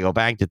 again, I go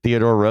back to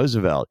Theodore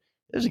Roosevelt.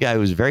 There's a guy who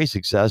was very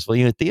successful.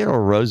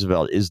 Theodore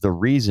Roosevelt is the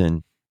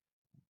reason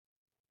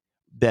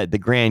that the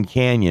Grand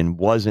Canyon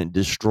wasn't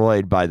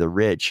destroyed by the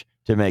rich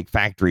to make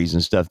factories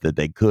and stuff that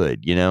they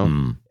could,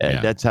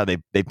 That's how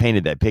they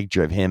painted that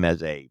picture of him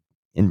as a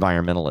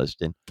environmentalist.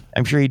 And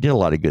I'm sure he did a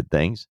lot of good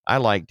things. I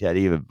like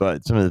Teddy,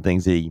 but some of the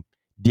things that he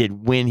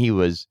did when he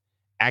was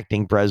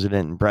acting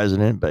president,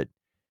 but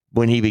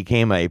when he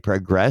became a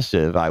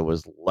progressive, I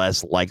was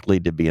less likely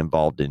to be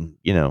involved in,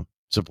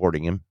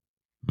 supporting him.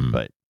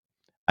 But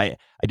I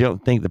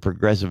don't think the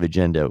progressive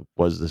agenda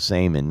was the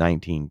same in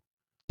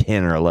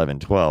 1910 or 11,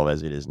 12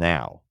 as it is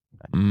now.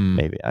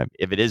 Maybe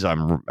if it is,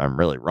 I'm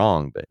really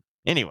wrong. But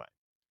anyway,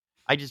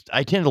 I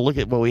tend to look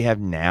at what we have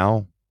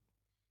now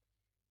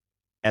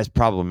as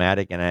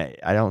problematic, and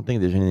I don't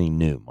think there's anything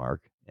new,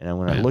 Mark. And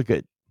when I look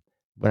at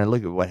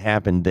what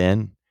happened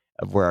then,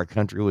 of where our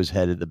country was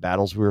headed, the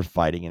battles we were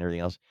fighting, and everything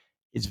else,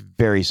 it's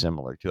very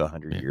similar to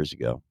 100 years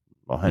ago,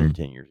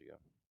 110 years ago.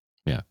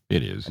 Yeah,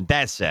 it is. And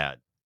that's sad.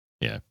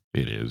 Yeah,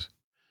 it is.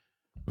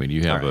 I mean,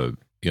 you have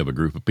a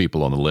group of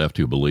people on the left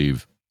who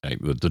believe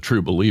the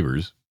true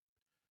believers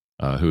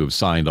who have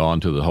signed on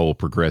to the whole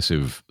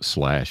progressive /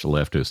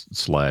 leftist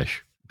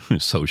 /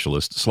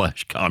 socialist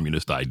 /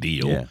 communist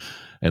ideal,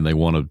 and they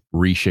want to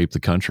reshape the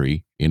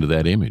country into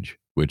that image,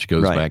 which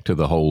goes back to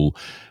the whole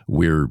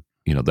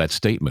that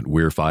statement,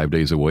 we're 5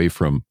 days away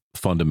from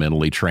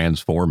fundamentally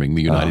transforming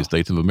the United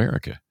States of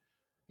America.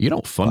 You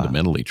don't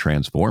fundamentally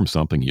transform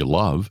something you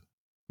love.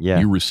 Yeah.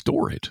 You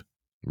restore it.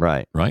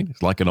 Right.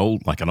 It's like an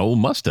old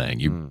Mustang.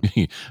 You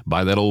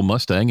buy that old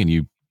Mustang and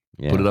you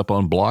put it up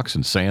on blocks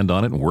and sand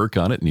on it and work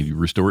on it, and you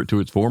restore it to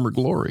its former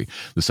glory.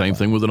 The same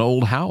thing with an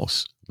old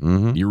house.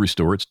 Mm-hmm. You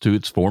restore it to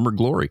its former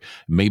glory.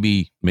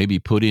 Maybe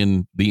put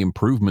in the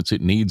improvements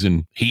it needs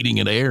in heating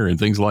and air and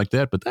things like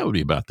that, but that would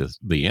be about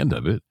the end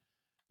of it.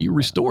 You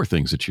restore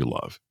things that you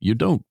love. You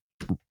don't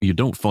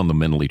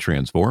fundamentally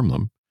transform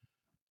them.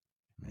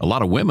 A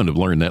lot of women have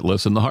learned that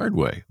lesson the hard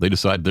way. They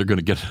decide they're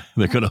going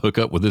to hook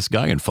up with this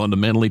guy and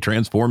fundamentally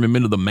transform him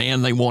into the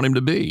man they want him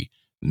to be.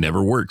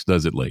 Never works,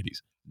 does it,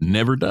 ladies?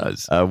 Never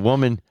does. A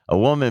woman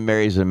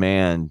marries a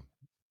man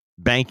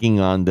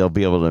banking on they'll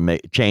be able to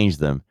change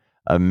them.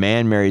 A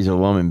man marries a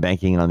woman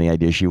banking on the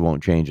idea she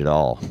won't change at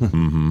all.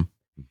 Mm-hmm.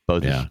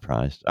 Both are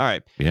surprised. All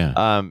right.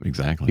 Yeah.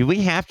 Exactly. Do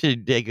we have to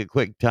take a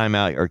quick time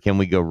out, or can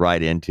we go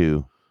right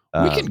into?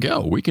 We can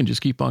go. We can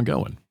just keep on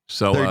going.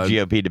 So third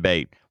GOP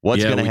debate.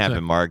 What's going to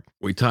happen, Mark?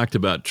 We talked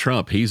about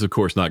Trump. He's of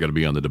course not going to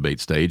be on the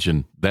debate stage,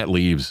 and that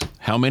leaves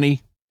how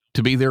many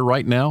to be there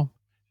right now?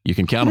 You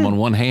can count them on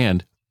one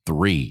hand.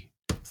 Three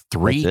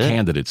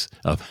candidates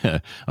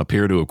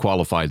appear to have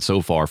qualified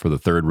so far for the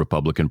third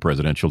Republican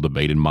presidential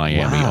debate in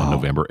Miami on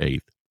November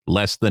 8th.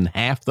 Less than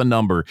half the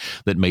number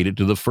that made it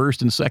to the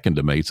first and second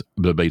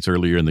debates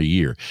earlier in the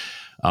year.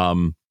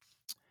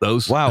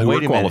 Those who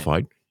were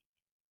qualified.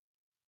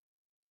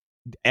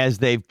 As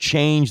they've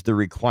changed the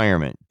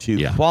requirement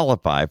to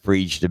qualify for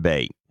each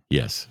debate.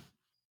 Yes.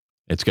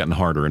 It's gotten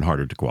harder and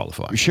harder to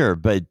qualify. Sure,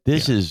 but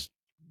this is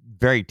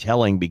very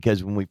telling,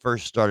 because when we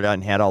first started out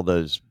and had all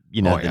those,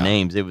 the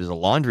names, it was a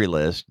laundry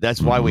list.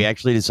 That's why we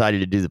actually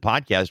decided to do the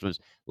podcast, was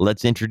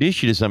let's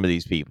introduce you to some of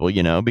these people,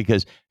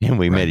 because, and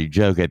we made a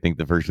joke, I think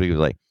the first week was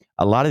like,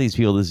 a lot of these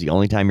people, this is the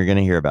only time you're going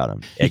to hear about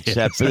them,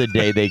 except for the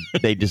day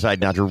they decide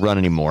not to run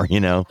anymore,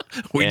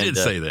 We did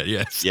say that,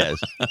 yes. Yes.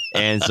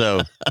 And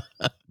so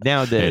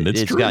now that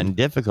it's gotten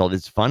difficult,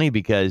 it's funny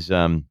because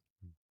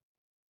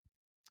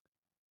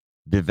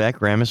Vivek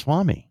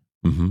Ramaswamy.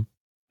 Mm-hmm.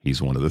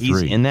 He's one of the three.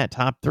 He's in that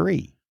top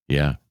three.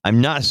 Yeah.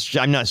 I'm not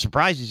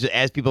surprised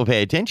as people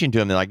pay attention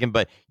to him, they like him.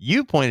 But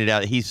you pointed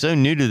out that he's so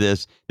new to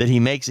this that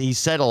he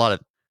said a lot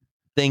of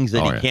things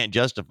that he can't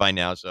justify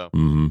now. So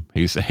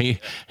he said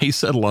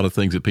a lot of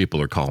things that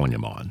people are calling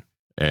him on.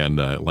 And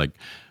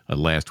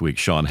last week,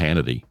 Sean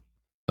Hannity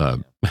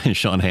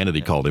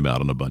called him out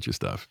on a bunch of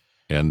stuff.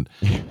 And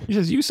he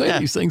says, you say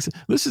these things.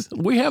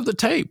 We have the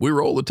tape. We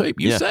roll the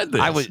tape. You said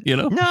this.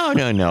 No.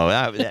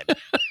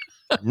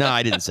 No,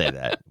 I didn't say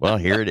that. Well,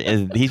 here it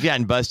is. He's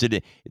gotten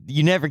busted.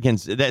 You never can.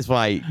 That's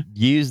why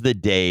use the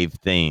Dave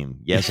theme.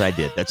 Yes, I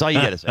did. That's all you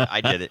got to say.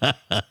 I did it.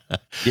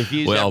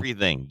 Diffuse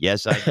everything.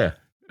 Yes, I did.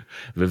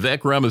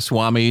 Vivek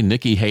Ramaswamy,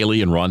 Nikki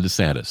Haley, and Ron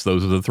DeSantis.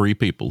 Those are the three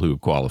people who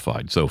have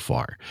qualified so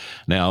far.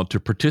 Now, to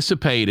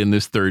participate in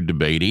this third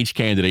debate, each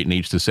candidate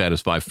needs to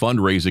satisfy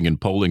fundraising and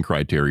polling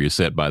criteria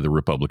set by the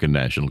Republican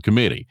National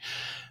Committee.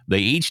 They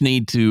each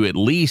need to at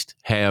least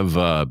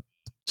have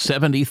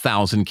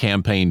 70,000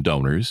 campaign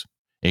donors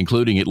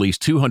including at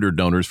least 200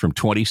 donors from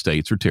 20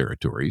 states or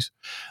territories.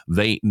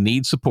 They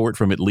need support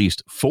from at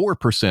least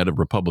 4% of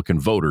Republican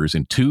voters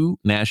in 2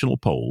 national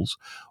polls,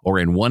 or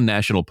in 1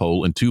 national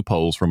poll and 2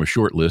 polls from a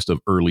short list of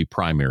early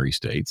primary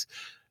states.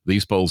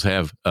 These polls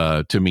have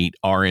to meet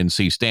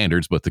RNC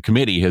standards, but the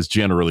committee has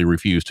generally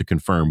refused to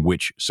confirm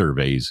which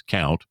surveys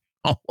count.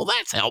 Oh, well,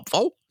 that's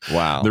helpful.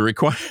 Wow. The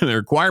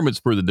requirements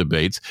for the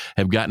debates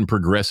have gotten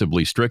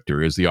progressively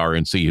stricter as the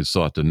RNC has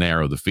sought to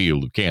narrow the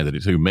field of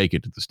candidates who make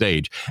it to the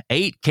stage.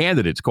 8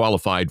 candidates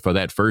qualified for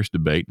that first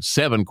debate,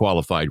 7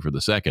 qualified for the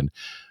second.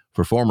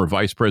 For former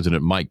Vice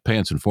President Mike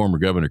Pence and former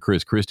Governor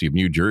Chris Christie of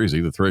New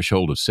Jersey, the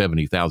threshold of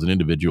 70,000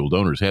 individual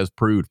donors has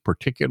proved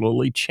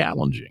particularly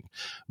challenging.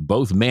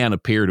 Both men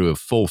appear to have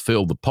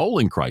fulfilled the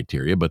polling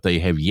criteria, but they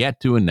have yet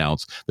to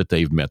announce that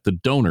they've met the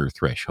donor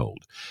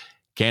threshold.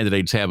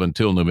 Candidates have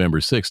until November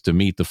 6th to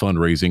meet the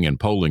fundraising and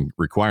polling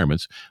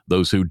requirements.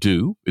 Those who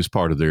do, as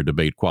part of their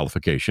debate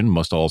qualification,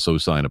 must also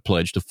sign a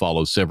pledge to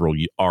follow several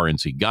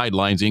RNC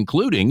guidelines,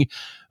 including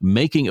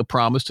making a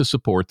promise to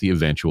support the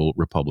eventual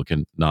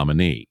Republican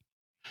nominee.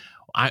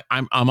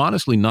 I'm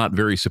honestly not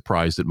very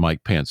surprised that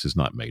Mike Pence has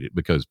not made it,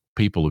 because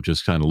people have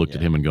just kind of looked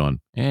at him and gone,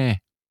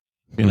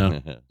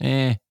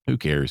 who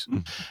cares?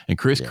 And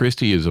Chris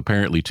Christie is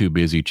apparently too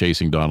busy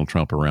chasing Donald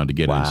Trump around to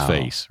get in his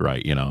face,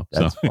 right?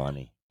 That's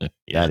funny.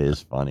 That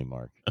is funny,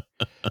 Mark.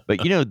 But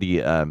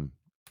the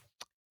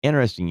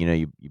interesting,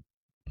 you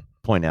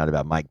point out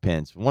about Mike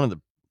Pence.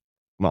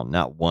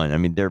 Not one. I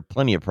mean, there are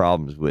plenty of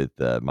problems with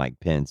Mike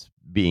Pence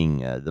being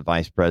the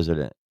vice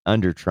president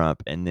under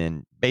Trump, and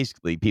then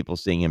basically people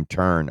seeing him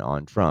turn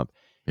on Trump.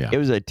 Yeah. It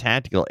was a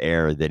tactical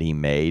error that he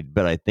made,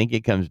 but I think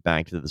it comes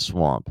back to the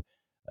swamp.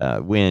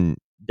 When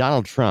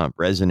Donald Trump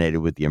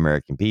resonated with the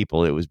American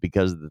people, it was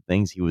because of the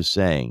things he was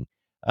saying.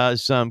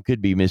 Some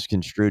could be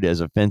misconstrued as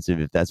offensive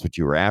if that's what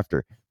you were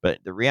after. But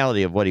the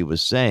reality of what he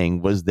was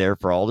saying was there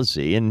for all to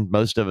see, and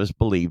most of us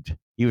believed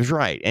he was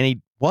right. And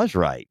he was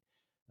right.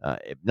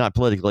 Not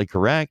politically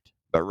correct,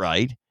 but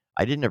right.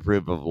 I didn't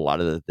approve of a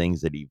lot of the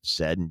things that he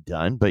said and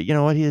done, but you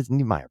know what? He doesn't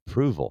need my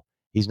approval.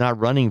 He's not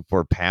running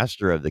for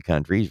pastor of the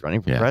country. He's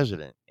running for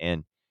president.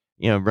 And,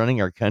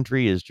 running our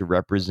country is to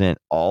represent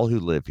all who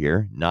live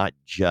here, not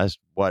just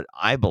what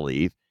I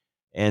believe.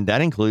 And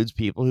that includes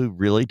people who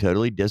really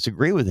totally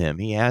disagree with him.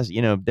 He has,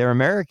 they're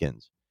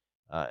Americans.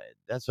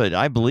 That's what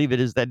I believe. It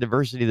is that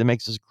diversity that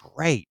makes us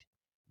great.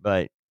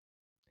 But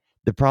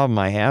the problem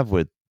I have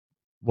with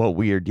what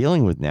we are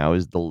dealing with now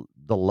is the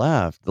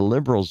left, the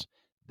liberals,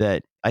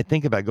 that I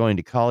think about going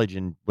to college.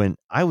 And when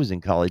I was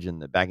in college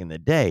back in the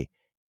day,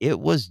 it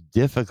was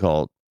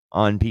difficult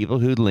on people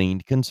who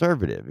leaned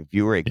conservative. If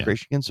you were a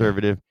Christian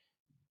conservative,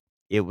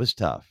 it was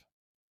tough.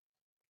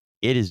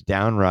 It is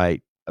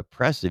downright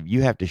oppressive.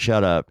 You have to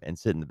shut up and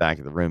sit in the back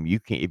of the room. You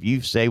can't, if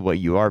you say what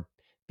you are,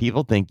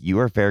 people think you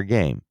are fair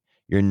game.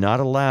 You're not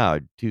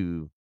allowed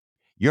to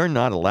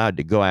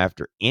go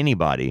after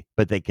anybody,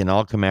 but they can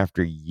all come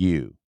after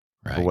you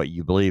for what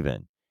you believe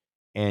in.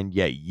 And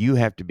yet you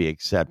have to be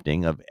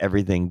accepting of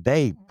everything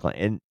they plan.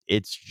 And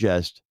it's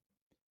just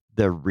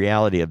the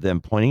reality of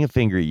them pointing a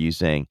finger at you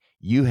saying,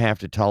 you have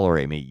to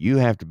tolerate me. You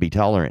have to be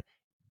tolerant.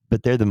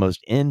 But they're the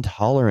most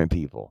intolerant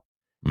people.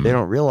 They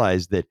don't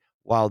realize that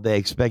while they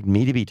expect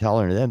me to be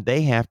tolerant of them,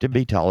 they have to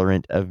be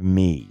tolerant of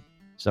me,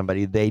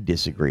 somebody they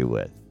disagree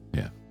with.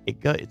 Yeah.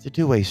 It's a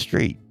two-way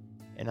street.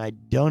 And I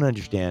don't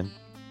understand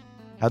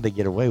how they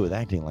get away with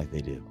acting like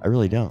they do. I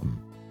really don't.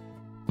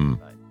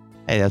 But,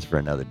 hey, that's for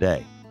another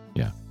day.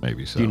 Yeah,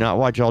 maybe so. Do not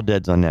watch All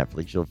Dead's on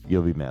Netflix.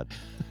 You'll be mad.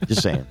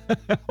 Just saying.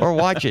 Or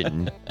watch it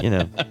and,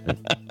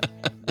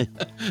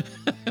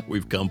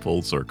 We've come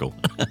full circle.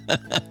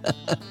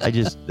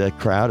 The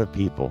crowd of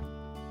people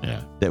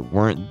that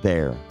weren't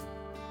there,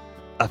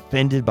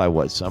 offended by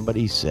what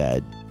somebody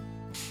said,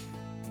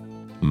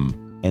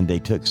 and they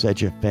took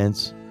such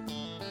offense,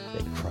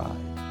 they cried.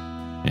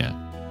 Yeah.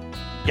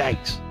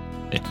 Yikes.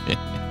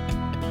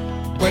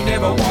 We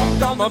never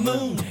walked on the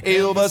moon.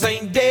 Elvis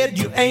ain't dead.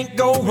 You ain't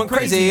going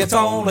crazy. It's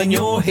all in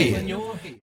your head.